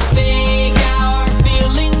is fake our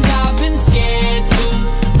feelings. I've been scared to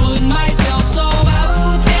put myself so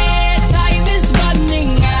out there. Time is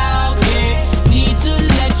running out, yeah. Need to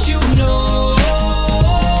let you know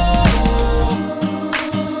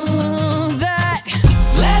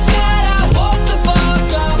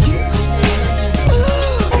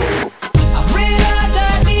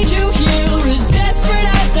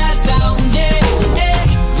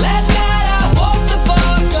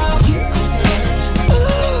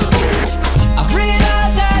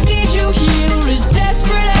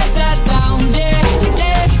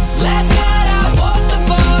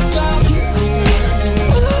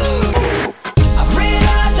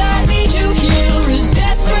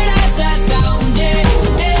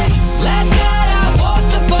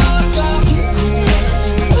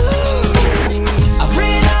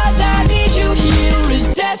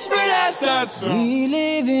song. We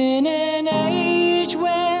live in an age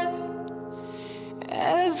where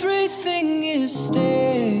everything is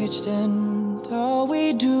staged and all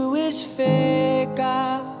we do is fake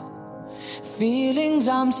our feelings.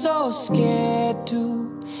 I'm so scared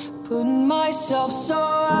to put myself so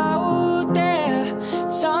out there.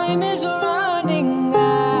 Time is running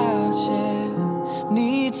out, yeah.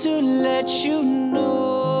 Need to let you know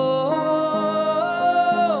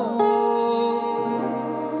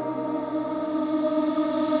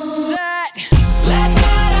that last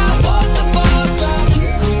night I woke the fuck up.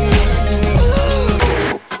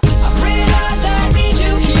 I realized I need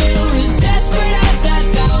you here, as desperate as that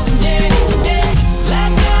sounds, yeah, yeah.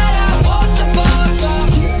 Last night I woke the fuck up.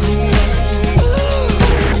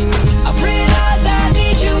 I realized I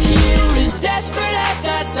need you here, as desperate as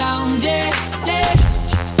that sounds, yeah, yeah.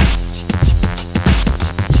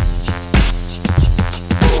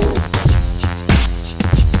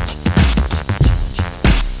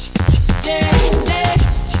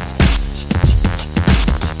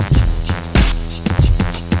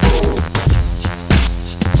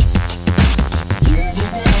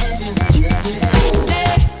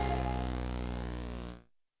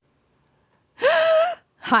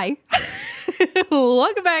 Hi.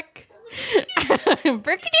 Welcome back.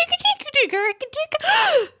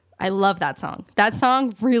 I love that song. That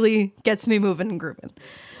song really gets me moving and grooving.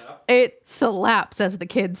 It slaps, as the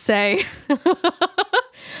kids say.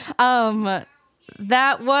 That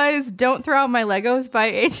was Don't Throw Out My Legos by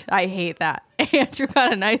H. I hate that. Andrew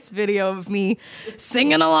got a nice video of me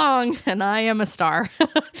singing along, and I am a star.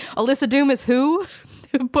 Alyssa Doom is who?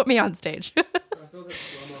 Put me on stage.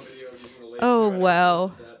 Oh,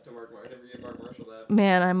 wow.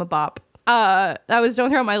 Man, I'm a bop. That was Don't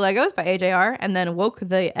Throw Out My Legos by AJR, and then Woke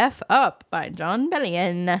the F Up by John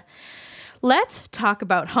Bellion. Let's talk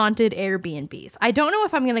about haunted Airbnbs. I don't know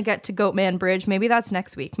if I'm going to get to Goatman Bridge. Maybe that's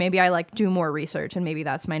next week. Maybe I do more research, and maybe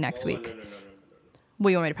that's my next week. No. What,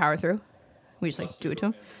 you want me to power through? We just do it to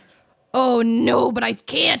him? Oh, no, but I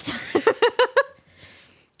can't.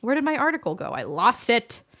 Where did my article go? I lost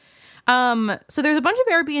it. So there's a bunch of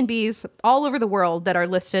Airbnbs all over the world that are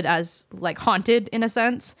listed as haunted in a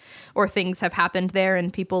sense, or things have happened there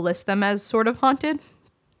and people list them as sort of haunted.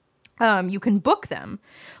 You can book them.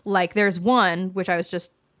 There's one, which I was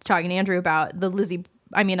just talking to Andrew about,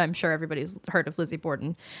 I'm sure everybody's heard of Lizzie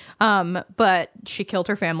Borden. But she killed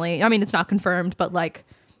her family. I mean, it's not confirmed, but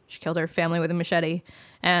she killed her family with a machete.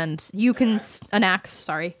 And you can, an axe,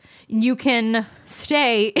 sorry. You can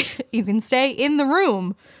stay in the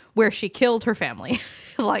room where she killed her family.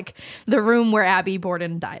 The room where Abby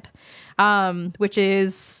Borden died. Which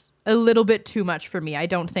is a little bit too much for me. I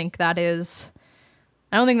don't think that's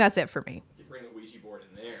it for me. You bring a Ouija board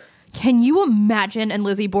in there. Can you imagine? And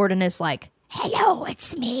Lizzie Borden is like, "Hello,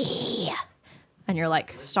 it's me." And you're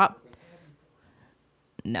like, "Stop."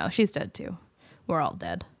 No, she's dead too. We're all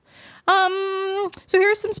dead. So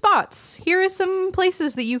here's some spots. Here are some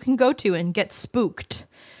places that you can go to and get spooked.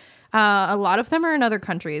 A lot of them are in other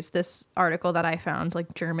countries. This article that I found,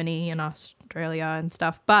 Germany and Australia and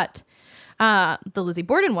stuff. But the Lizzie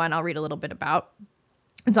Borden one, I'll read a little bit about.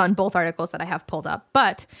 It's on both articles that I have pulled up.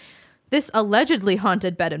 But this allegedly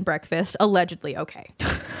haunted bed and breakfast, allegedly, okay.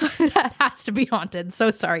 That has to be haunted.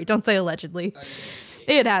 So sorry, don't say allegedly.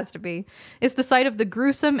 It has to be. It's the site of the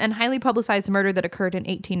gruesome and highly publicized murder that occurred in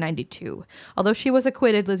 1892. Although she was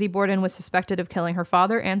acquitted, Lizzie Borden was suspected of killing her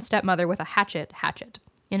father and stepmother with a hatchet,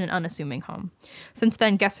 in an unassuming home. Since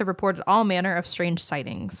then, guests have reported all manner of strange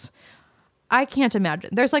sightings. I can't imagine.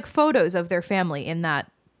 There's photos of their family in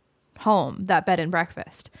that home, that bed and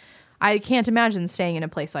breakfast. I can't imagine staying in a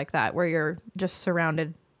place like that where you're just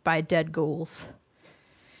surrounded by dead ghouls.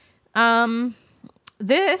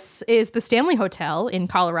 This is the Stanley Hotel in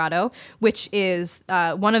Colorado, which is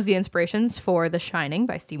one of the inspirations for The Shining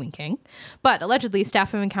by Stephen King. But allegedly,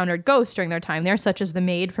 staff have encountered ghosts during their time there, such as the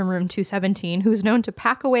maid from room 217, who's known to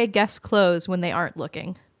pack away guests' clothes when they aren't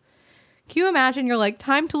looking. Can you imagine? You're like,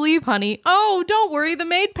 "Time to leave, honey." "Oh, don't worry, the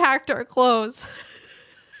maid packed our clothes."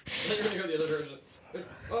 You're going to go the other direction.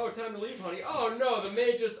 "Oh, time to leave, honey." "Oh, no, the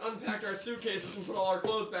maid just unpacked our suitcases and put all our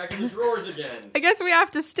clothes back in the drawers again." "I guess we have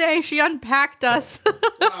to stay. She unpacked us."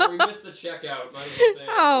 Wow, we missed the checkout. Might as well stay.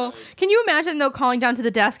 Oh, can you imagine, though, calling down to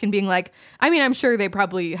the desk and being like, I'm sure they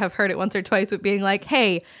probably have heard it once or twice, but being like,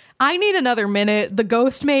 "Hey, I need another minute. The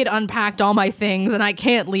ghost maid unpacked all my things and I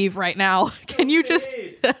can't leave right now. Can you just..."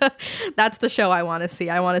 That's the show I want to see.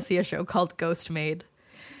 I want to see a show called Ghost Maid.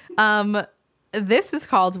 This is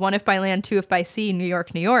called One If by Land, Two If by Sea, New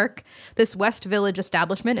York, New York. This West Village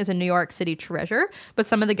establishment is a New York City treasure, but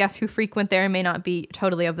some of the guests who frequent there may not be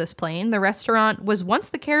totally of this plane. The restaurant was once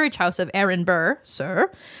the carriage house of Aaron Burr, sir,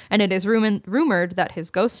 and it is rumored that his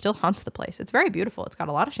ghost still haunts the place. It's very beautiful. It's got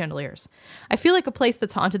a lot of chandeliers. I feel like a place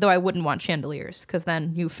that's haunted, though I wouldn't want chandeliers, because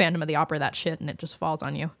then you Phantom of the Opera that shit and it just falls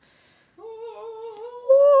on you.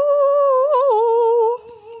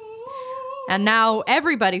 And now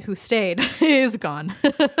everybody who stayed is gone.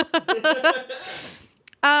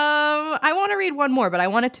 I want to read one more, but I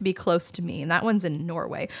want it to be close to me, and that one's in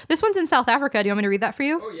Norway. This one's in South Africa. Do you want me to read that for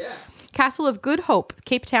you? Oh, yeah. Castle of Good Hope,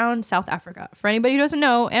 Cape Town, South Africa. For anybody who doesn't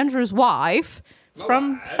know, Andrew's wife is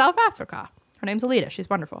from South Africa. Her name's Alita. She's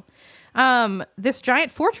wonderful. This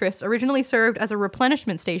giant fortress originally served as a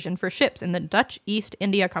replenishment station for ships in the Dutch East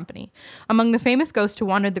India Company. Among the famous ghosts who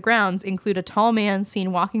wandered the grounds include a tall man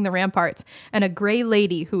seen walking the ramparts and a gray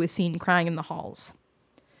lady who was seen crying in the halls.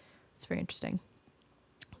 It's very interesting.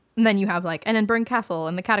 And then you have like Edinburgh Castle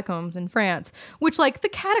and the catacombs in France, which like the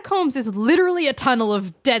catacombs is literally a tunnel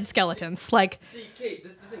of dead skeletons. Like, See, Kate,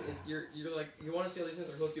 this is the thing, is you're like, you want to see all these things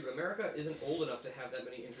that are close to you, but America isn't old enough to have that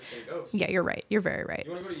many interesting ghosts. yeah, you're right. You're very right.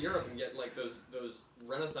 You want to go to Europe and get like those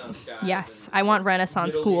Renaissance guys. Yes, and, I want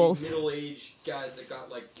Renaissance ghouls. Middle-aged guys that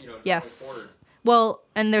got like, Yes. quartered. Well,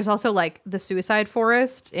 and there's also like the suicide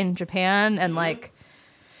forest in Japan, and like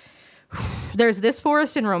there's this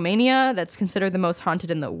forest in Romania that's considered the most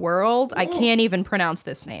haunted in the world. I can't even pronounce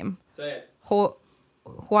this name. Say it.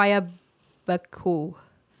 Huaya Baku.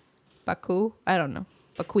 Baku? I don't know.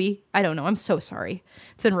 Bakui? I don't know. I'm so sorry.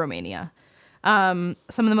 It's in Romania. Some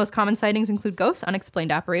of the most common sightings include ghosts,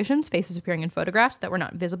 unexplained apparitions, faces appearing in photographs that were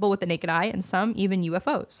not visible with the naked eye, and some even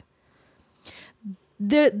UFOs.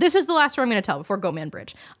 This is the last story I'm going to tell before Goat Man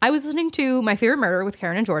Bridge. I was listening to My Favorite Murder with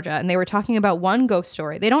Karen and Georgia, and they were talking about one ghost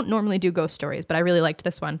story. They don't normally do ghost stories, but I really liked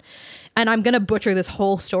this one. And I'm going to butcher this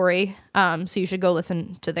whole story, so you should go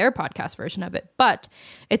listen to their podcast version of it. But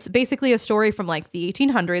it's basically a story from like the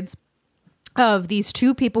 1800s of these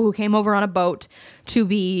two people who came over on a boat to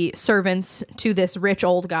be servants to this rich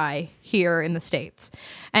old guy here in the States.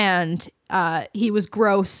 And he was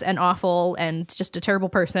gross and awful and just a terrible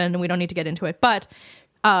person, and we don't need to get into it. But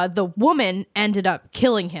the woman ended up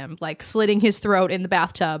killing him, like slitting his throat in the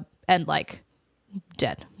bathtub, and like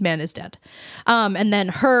dead. Man is dead. And then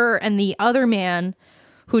her and the other man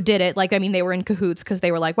who did it, like, I mean, they were in cahoots because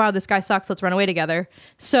they were like, wow, this guy sucks, let's run away together.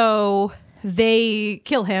 So they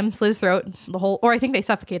kill him, slit his throat, or I think they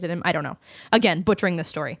suffocated him. I don't know. Again, butchering this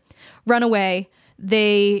story. Run away.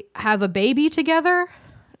 They have a baby together,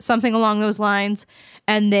 something along those lines,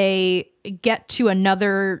 and they get to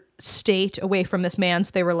another state away from this man. So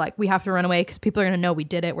they were like, we have to run away because people are going to know we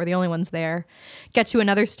did it. We're the only ones there. Get to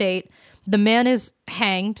another state. The man is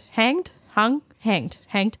hanged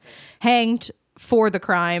for the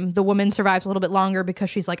crime. The woman survives a little bit longer because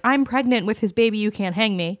she's like, I'm pregnant with his baby, you can't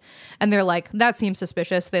hang me. And they're like, that seems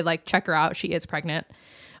suspicious. They like check her out. She is pregnant.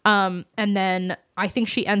 And then I think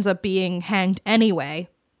she ends up being hanged anyway.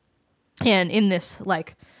 And in this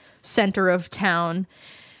like center of town.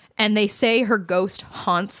 And they say her ghost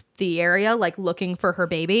haunts the area, like looking for her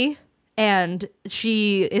baby. And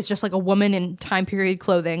she is just like a woman in time period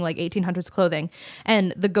clothing, like 1800s clothing.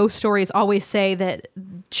 And the ghost stories always say that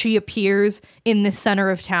she appears in the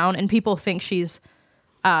center of town, and people think she's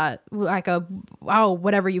like a,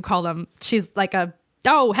 whatever you call them. She's like a,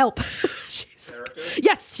 help.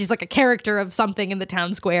 She's like a character of something in the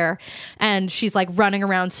town square. And she's like running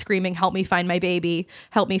around screaming, help me find my baby,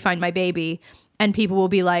 help me find my baby. And people will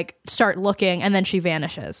be like, start looking, and then she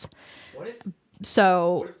vanishes. What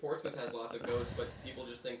if Portsmouth has lots of ghosts, but people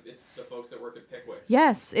just think it's the folks that work at Pickwick?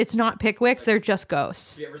 Yes, it's not Pickwicks, they're just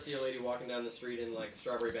ghosts. Do you ever see a lady walking down the street in like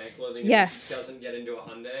Strawberry Bank clothing Yes. and she doesn't get into a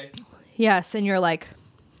Hyundai? Yes, and you're like,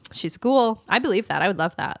 she's cool. I believe that. I would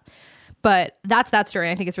love that. But that's that story.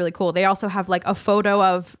 I think it's really cool. They also have like a photo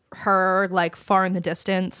of her like far in the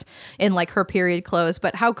distance in like her period clothes.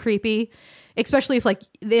 But how creepy. Especially if like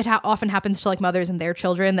it often happens to like mothers and their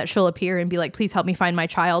children, that she'll appear and be like, please help me find my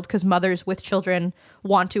child, because mothers with children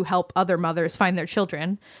want to help other mothers find their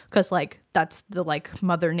children, because like that's the like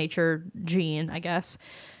mother nature gene, I guess.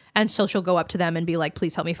 And so she'll go up to them and be like,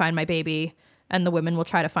 please help me find my baby, and the women will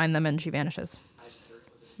try to find them, and she vanishes.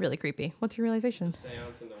 Really creepy. What's your realization?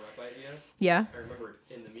 Seance and the rep idea? Yeah. I remember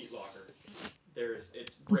in the meat locker.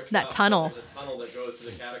 It's bricked That up, tunnel. There's a tunnel that goes to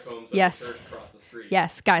the catacombs Yes. of the church across the street.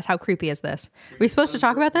 Yes, guys, how creepy is this? Are we supposed to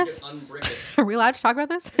talk about this? Are we allowed to talk about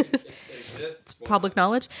this? It exists. Why Public not?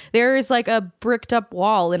 knowledge. There is like a bricked up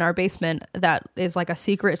wall in our basement that is like a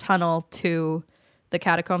secret tunnel to the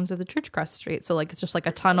catacombs of the church across the street. So like it's just like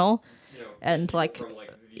a tunnel. and like, from like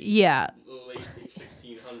the yeah, late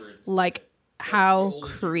 1600s. like the how oldest you can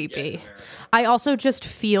get in creepy. America. I also just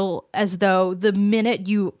feel as though the minute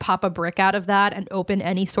you pop a brick out of that and open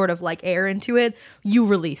any sort of like air into it, you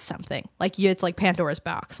release something. Like it's like Pandora's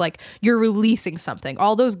box. Like you're releasing something.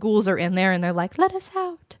 All those ghouls are in there and they're like, let us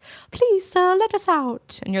out. Please, sir, let us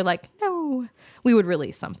out. And you're like, no, we would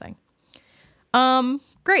release something.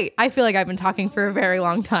 Great. I feel like I've been talking for a very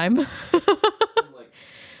long time. In like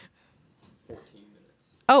 14 minutes.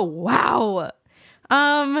 Oh, wow.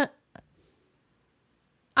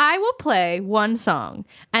 I will play one song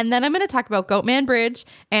and then I'm going to talk about Goatman Bridge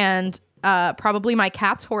and probably my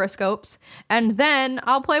cat's horoscopes. And then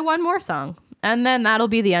I'll play one more song and then that'll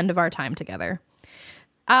be the end of our time together.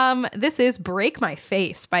 This is Break My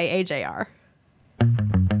Face by AJR.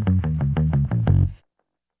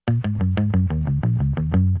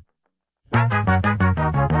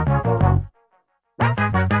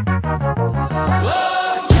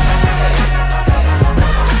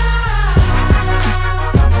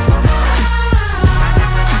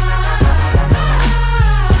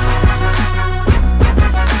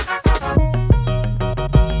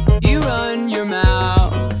 You run your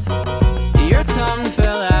mouth, your tongue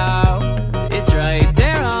fell out. It's right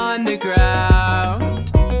there on the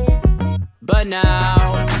ground. But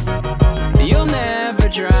now you'll never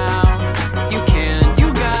drown. You can't,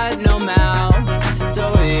 you got no mouth,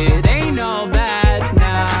 so it ain't all bad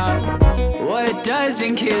now. What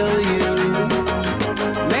doesn't kill you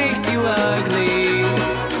makes you ugly.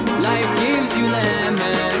 Life gives you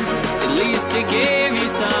lemons, at least it gave you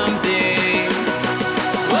something.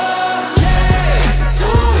 Okay, so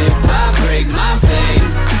if I break my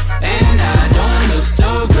face and I don't look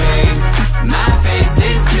so great, my face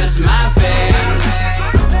is just my face.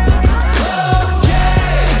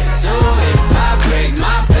 Okay, so if I break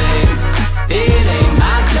my face, it ain't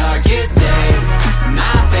my darkest day.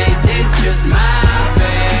 My face is just my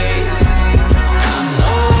face. I'm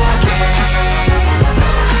okay.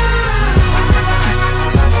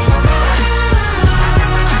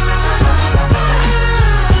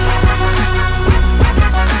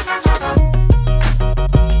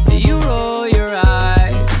 You roll your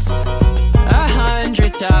eyes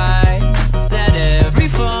 100 times, said every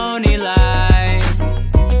phony lie.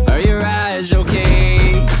 Are your eyes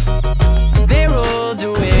okay? They rolled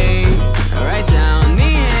away right down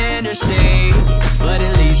the interstate, but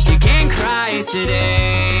at least you can't cry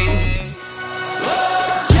today.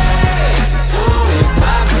 Okay, so if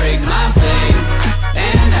I break my face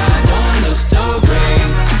and I don't look so great,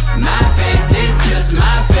 my face is just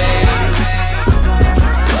my face.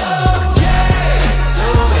 Okay, so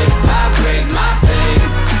if I break my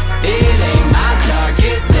face, it ain't my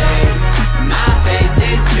darkest day. My face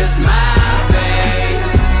is just my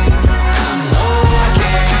face. I'm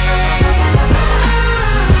okay.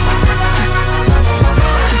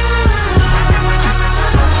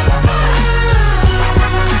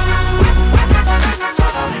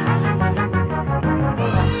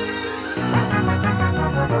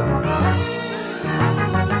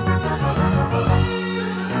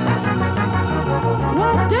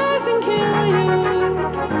 What doesn't kill you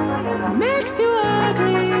makes you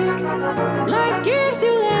ugly. Life gives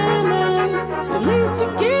you lemons, at least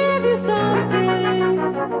it give you something.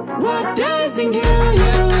 What doesn't kill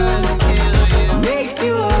you makes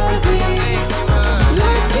you ugly.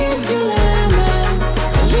 Life gives you lemons,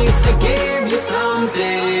 at least it give you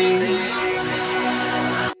something.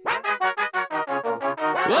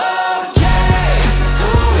 Okay, so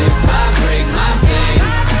if I break my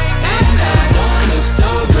face and I don't look so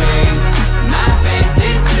great, my face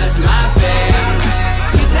is just my face.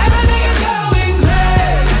 'Cause everything is going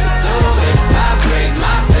great. So if I break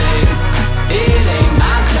my face, it ain't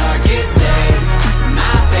my darkest day.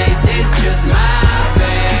 My face is just my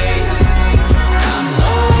face. I'm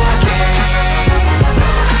okay.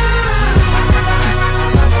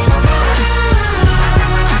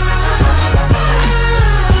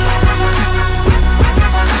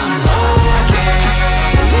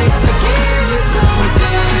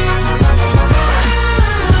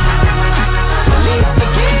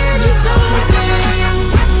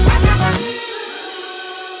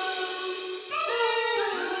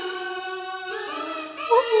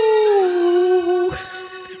 Ooh.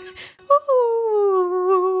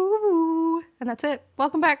 Ooh. And that's it.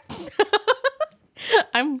 Welcome back.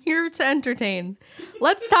 I'm here to entertain.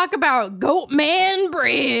 Let's talk about Goatman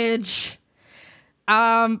Bridge.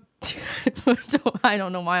 I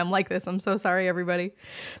don't know why I'm like this. I'm so sorry, everybody.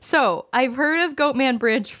 So I've heard of Goatman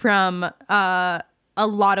Bridge from a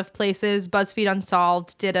lot of places. BuzzFeed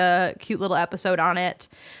Unsolved did a cute little episode on it.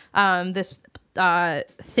 This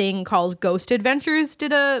thing called Ghost Adventures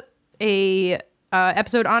did a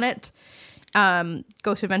episode on it.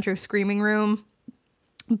 Ghost Adventures Screaming Room.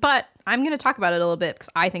 But I'm going to talk about it a little bit because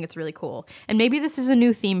I think it's really cool. And maybe this is a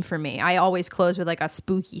new theme for me. I always close with like a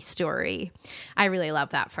spooky story. I really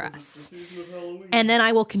love that for us. And then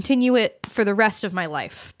I will continue it for the rest of my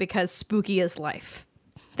life because spooky is life.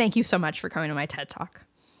 Thank you so much for coming to my TED Talk.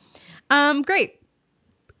 Great.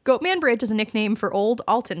 Goatman Bridge is a nickname for Old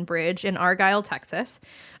Alton Bridge in Argyle, Texas.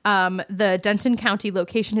 The Denton County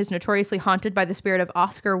location is notoriously haunted by the spirit of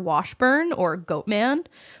Oscar Washburn, or Goatman,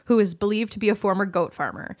 who is believed to be a former goat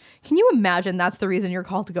farmer. Can you imagine that's the reason you're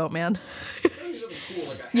called Goatman? Something cool,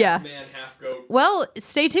 like a half Yeah. man, half goat. Well,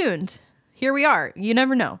 stay tuned. Here we are. You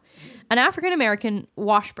never know. An African-American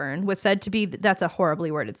Washburn was said to be... That's a horribly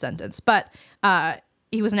worded sentence, but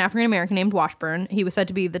he was an African-American named Washburn. He was said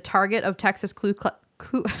to be the target of Texas Ku Klux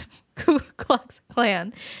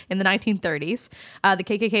Klan in the 1930s. The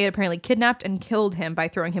KKK had apparently kidnapped and killed him by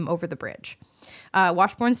throwing him over the bridge.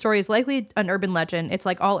 Washburn's story is likely an urban legend. It's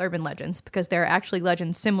like all urban legends because there are actually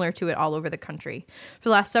legends similar to it all over the country. For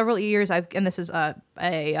the last several years, and this is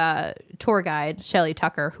a tour guide, Shelley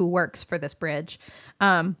Tucker, who works for this bridge.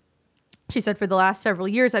 She said, for the last several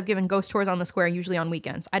years, I've given ghost tours on the square, usually on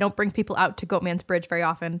weekends. I don't bring people out to Goatman's Bridge very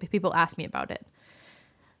often, but people ask me about it.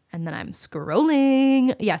 And then I'm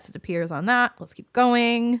scrolling. Yes, it appears on that. Let's keep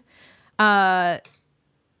going.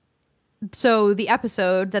 So the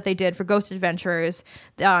episode that they did for Ghost Adventures,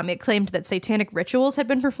 it claimed that satanic rituals had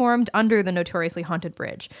been performed under the notoriously haunted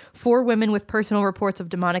bridge. 4 women with personal reports of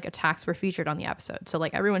demonic attacks were featured on the episode. So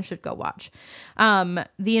like everyone should go watch.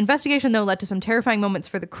 The investigation, though, led to some terrifying moments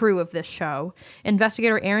for the crew of this show.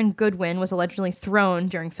 Investigator Aaron Goodwin was allegedly thrown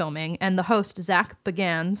during filming, and the host, Zach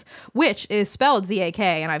Bagans, which is spelled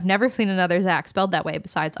Z-A-K, and I've never seen another Zach spelled that way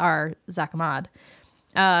besides our Zach Ahmad,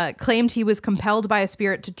 claimed he was compelled by a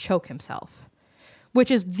spirit to choke himself,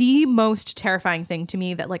 which is the most terrifying thing to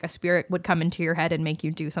me, that like a spirit would come into your head and make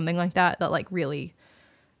you do something like that. That like really,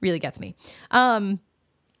 really gets me. So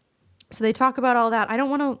they talk about all that. I don't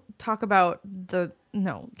want to talk about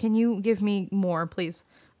no. Can you give me more, please?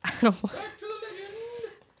 I don't want... Back to the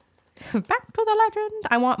legend. Back to the legend.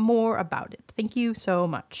 I want more about it. Thank you so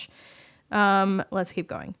much. Let's keep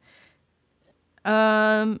going.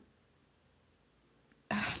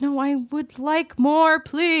 No, I would like more,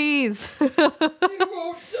 please.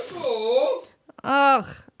 Ugh,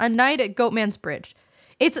 A Night at Goatman's Bridge.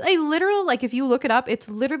 It's a literal, like, if you look it up, it's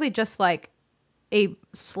literally just like a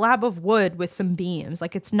slab of wood with some beams.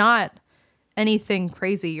 Like, it's not anything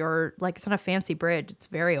crazy, or like, it's not a fancy bridge. It's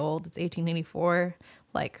very old. It's 1884.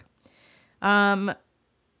 Like, I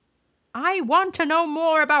want to know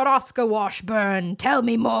more about Oscar Washburn. Tell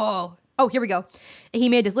me more. Oh, here we go. He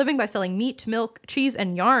made his living by selling meat, milk, cheese,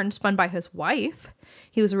 and yarn spun by his wife.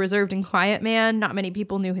 He was a reserved and quiet man. Not many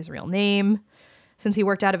people knew his real name. Since he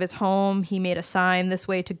worked out of his home, he made a sign this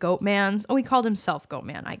way to Goatman's. Oh, he called himself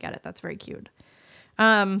Goatman. I get it. That's very cute.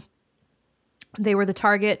 They were the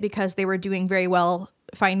target because they were doing very well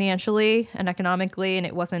financially and economically, and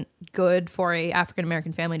it wasn't good for a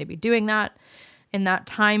African-American family to be doing that in that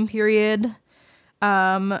time period.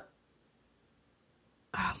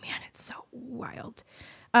 Oh man, it's so wild.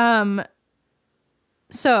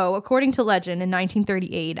 So, according to legend, in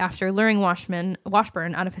 1938, after luring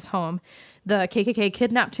Washburn out of his home, the KKK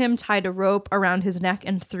kidnapped him, tied a rope around his neck,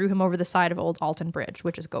 and threw him over the side of Old Alton Bridge,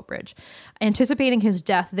 which is Goat Bridge. Anticipating his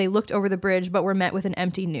death, they looked over the bridge, but were met with an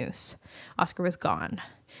empty noose. Oscar was gone.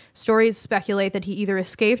 Stories speculate that he either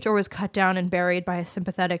escaped or was cut down and buried by a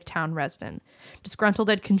sympathetic town resident. Disgruntled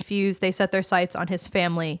and confused, they set their sights on his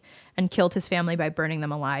family and killed his family by burning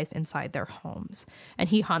them alive inside their homes. And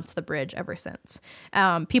he haunts the bridge ever since.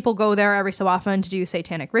 People go there every so often to do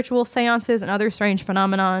satanic rituals, seances, and other strange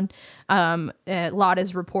phenomenon. A lot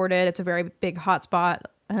is reported. It's a very big hotspot.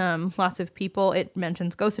 Lots of people. It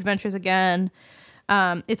mentions Ghost Adventures again.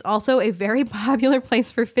 It's also a very popular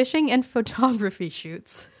place for fishing and photography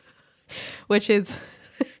shoots, which is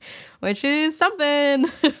something.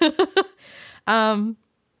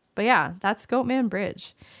 But yeah, that's Goatman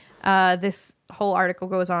Bridge. This whole article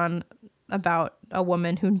goes on about a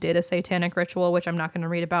woman who did a satanic ritual, which I'm not going to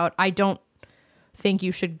read about. I don't think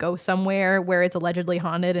you should go somewhere where it's allegedly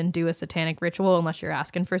haunted and do a satanic ritual unless you're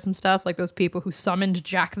asking for some stuff, like those people who summoned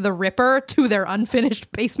Jack the Ripper to their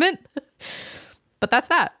unfinished basement. But that's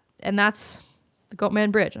that. And that's the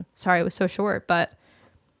Goatman Bridge. Sorry it was so short, but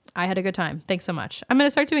I had a good time. Thanks so much. I'm going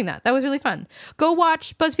to start doing that. That was really fun. Go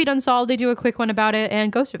watch BuzzFeed Unsolved. They do a quick one about it,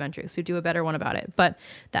 and Ghost Adventures, who do a better one about it. But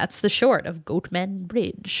that's the short of Goatman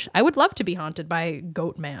Bridge. I would love to be haunted by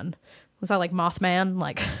Goatman. Was that like Mothman?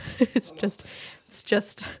 Like, it's just.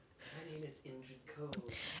 My name is Indrid Code.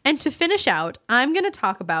 And to finish out, I'm going to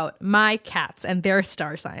talk about my cats and their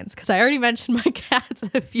star signs, because I already mentioned my cats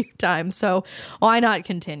a few times, so why not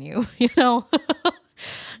continue, you know?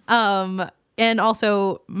 And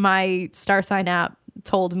also, my star sign app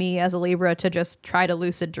told me as a Libra to just try to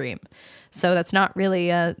lucid dream. So that's not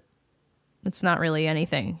really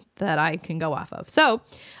anything that I can go off of. So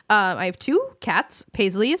I have 2 cats.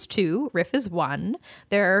 Paisley is 2. Riff is 1.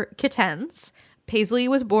 They're kittens. Paisley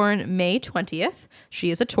was born May 20th. She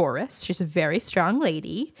is a Taurus. She's a very strong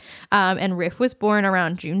lady. And Riff was born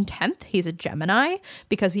around June 10th. He's a Gemini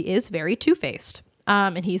because he is very two-faced.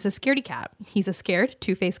 And he's a scaredy cat. He's a scared,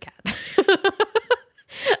 two-faced cat.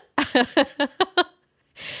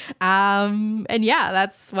 And yeah,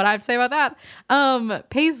 that's what I have to say about that.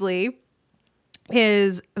 Paisley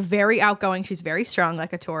is very outgoing. She's very strong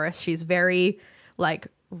like a Taurus. She's very like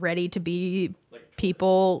ready to be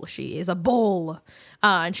people. She is a bull.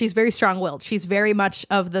 And she's very strong-willed. She's very much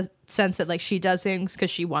of the sense that like she does things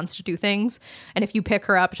because she wants to do things. And if you pick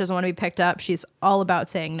her up, she doesn't want to be picked up. She's all about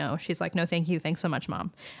saying no. She's like, no, thank you. Thanks so much,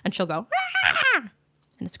 Mom. And she'll go, ah!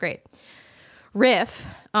 And it's great. Riff,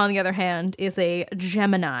 on the other hand, is a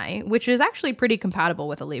Gemini, which is actually pretty compatible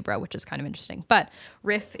with a Libra, which is kind of interesting. But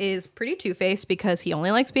Riff is pretty two-faced because he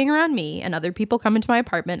only likes being around me, and other people come into my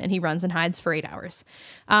apartment, and he runs and hides for 8 hours.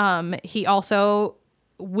 He also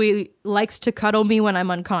likes to cuddle me when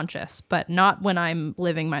I'm unconscious, but not when I'm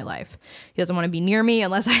living my life. He doesn't want to be near me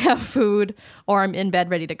unless I have food or I'm in bed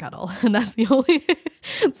ready to cuddle. And that's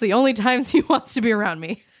it's the only times he wants to be around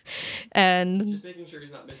me. And Just making sure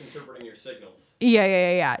he's not misinterpreting your signals.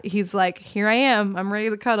 Yeah. He's like, here I am. I'm ready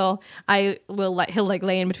to cuddle. He'll like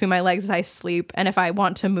lay in between my legs as I sleep. And if I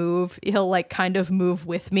want to move, he'll like kind of move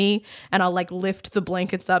with me, and I'll like lift the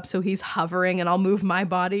blankets up so he's hovering, and I'll move my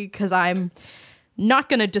body because I'm not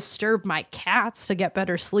going to disturb my cats to get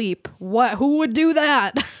better sleep. Who would do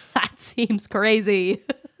that? That seems crazy.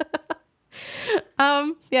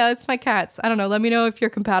 Yeah, it's my cats. I don't know. Let me know if you're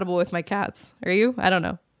compatible with my cats. Are you? I don't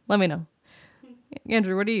know. Let me know.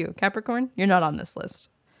 Andrew, what are you? Capricorn? You're not on this list.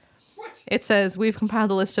 What? It says, we've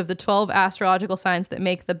compiled a list of the 12 astrological signs that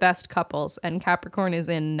make the best couples, and Capricorn is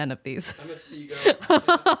in none of these. I'm a seagull.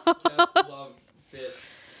 Cats love fish.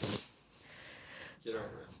 Get over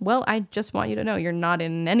it. Well, I just want you to know you're not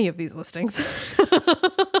in any of these listings. It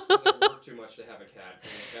doesn't work too much to have a cat. I'm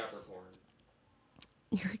a Capricorn.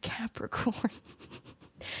 You're a Capricorn.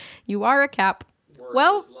 You are a Cap. Work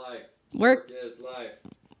Well, is life. work- is life.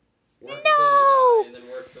 Work until you die and then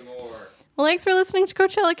work some more. Well, thanks for listening to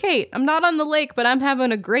Coachella Kate. I'm not on the lake, but I'm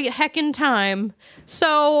having a great heckin' time.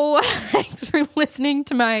 So, thanks for listening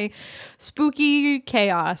to my spooky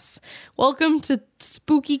chaos. Welcome to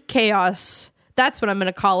Spooky Chaos. That's what I'm going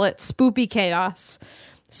to call it. Spoopy Chaos.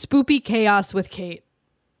 Spoopy Chaos with Kate.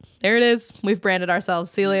 There it is. We've branded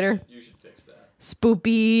ourselves. See you later. You should fix that.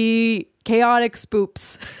 Spoopy Chaotic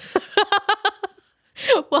Spoops.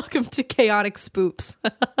 Welcome to Chaotic Spoops.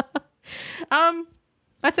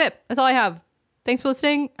 That's it. That's all I have. Thanks for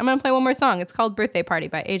listening. I'm going to play one more song. It's called Birthday Party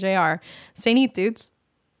by AJR. Stay neat, dudes.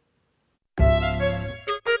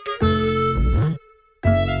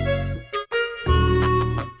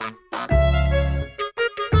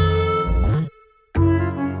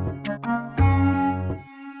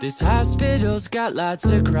 This hospital's got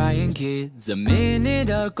lots of crying kids. A minute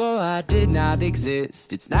ago I did not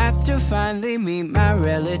exist. It's nice to finally meet my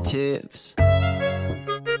relatives.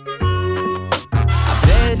 I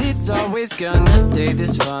bet it's always gonna stay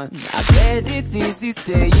this fun. I bet it's easy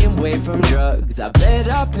staying away from drugs. I bet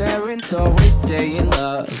our parents always stay in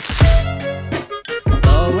love.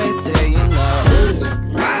 Always stay in love.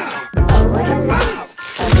 Oh, what a laugh.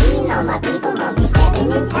 So me and all my people gon' be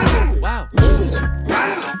stepping in time. Wow.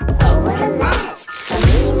 Oh, what a laugh. So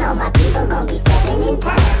me and all my people gon' be stepping in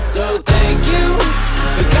time. So thank you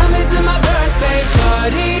for coming to my birthday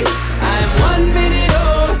party. I'm 1 minute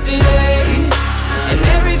old today, and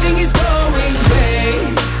everything is going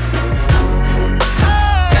great.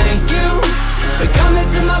 Thank you for coming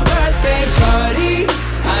to my birthday party.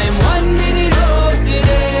 I'm 1 minute old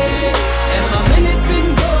today, and my minute's been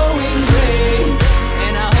going great,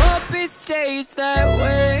 and I hope it stays that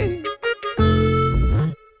way.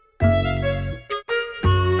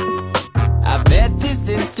 I bet this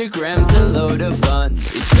Instagram's a load of fun.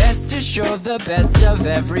 It's best to show the best of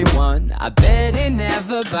everyone. I bet it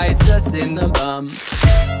never bites us in the bum.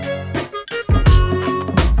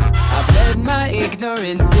 I bet my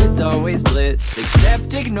ignorance is always bliss,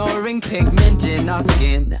 except ignoring pigment in our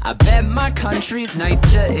skin. I bet my country's nice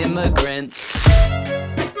to immigrants,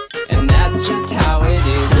 and that's just how it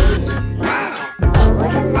is.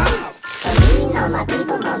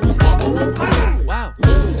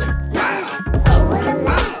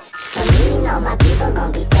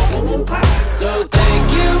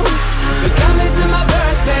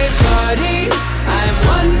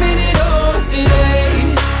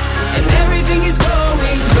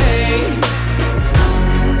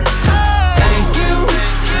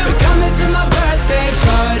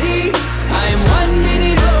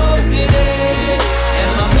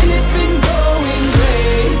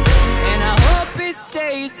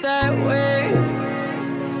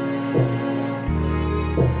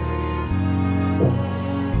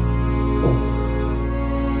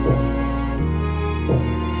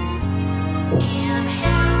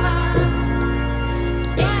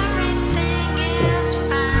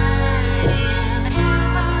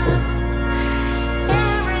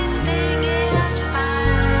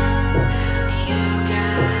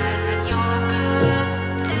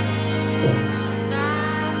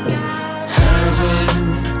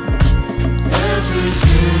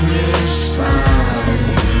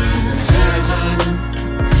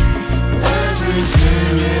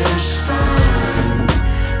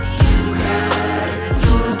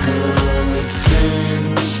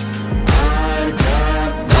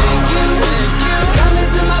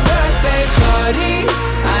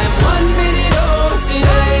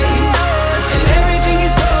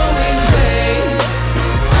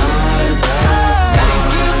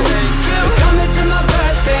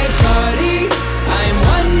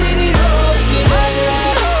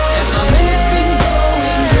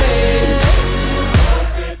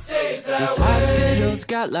 hospitals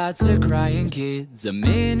got lots of crying kids. A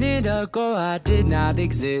minute ago I did not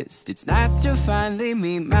exist. It's nice to finally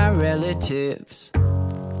meet my relatives.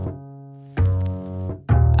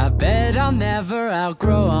 I bet I'll never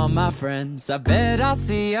outgrow all my friends. I bet I'll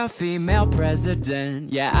see a female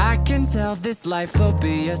president. Yeah, I can tell this life will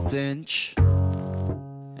be a cinch.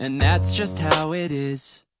 And that's just how it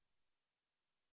is.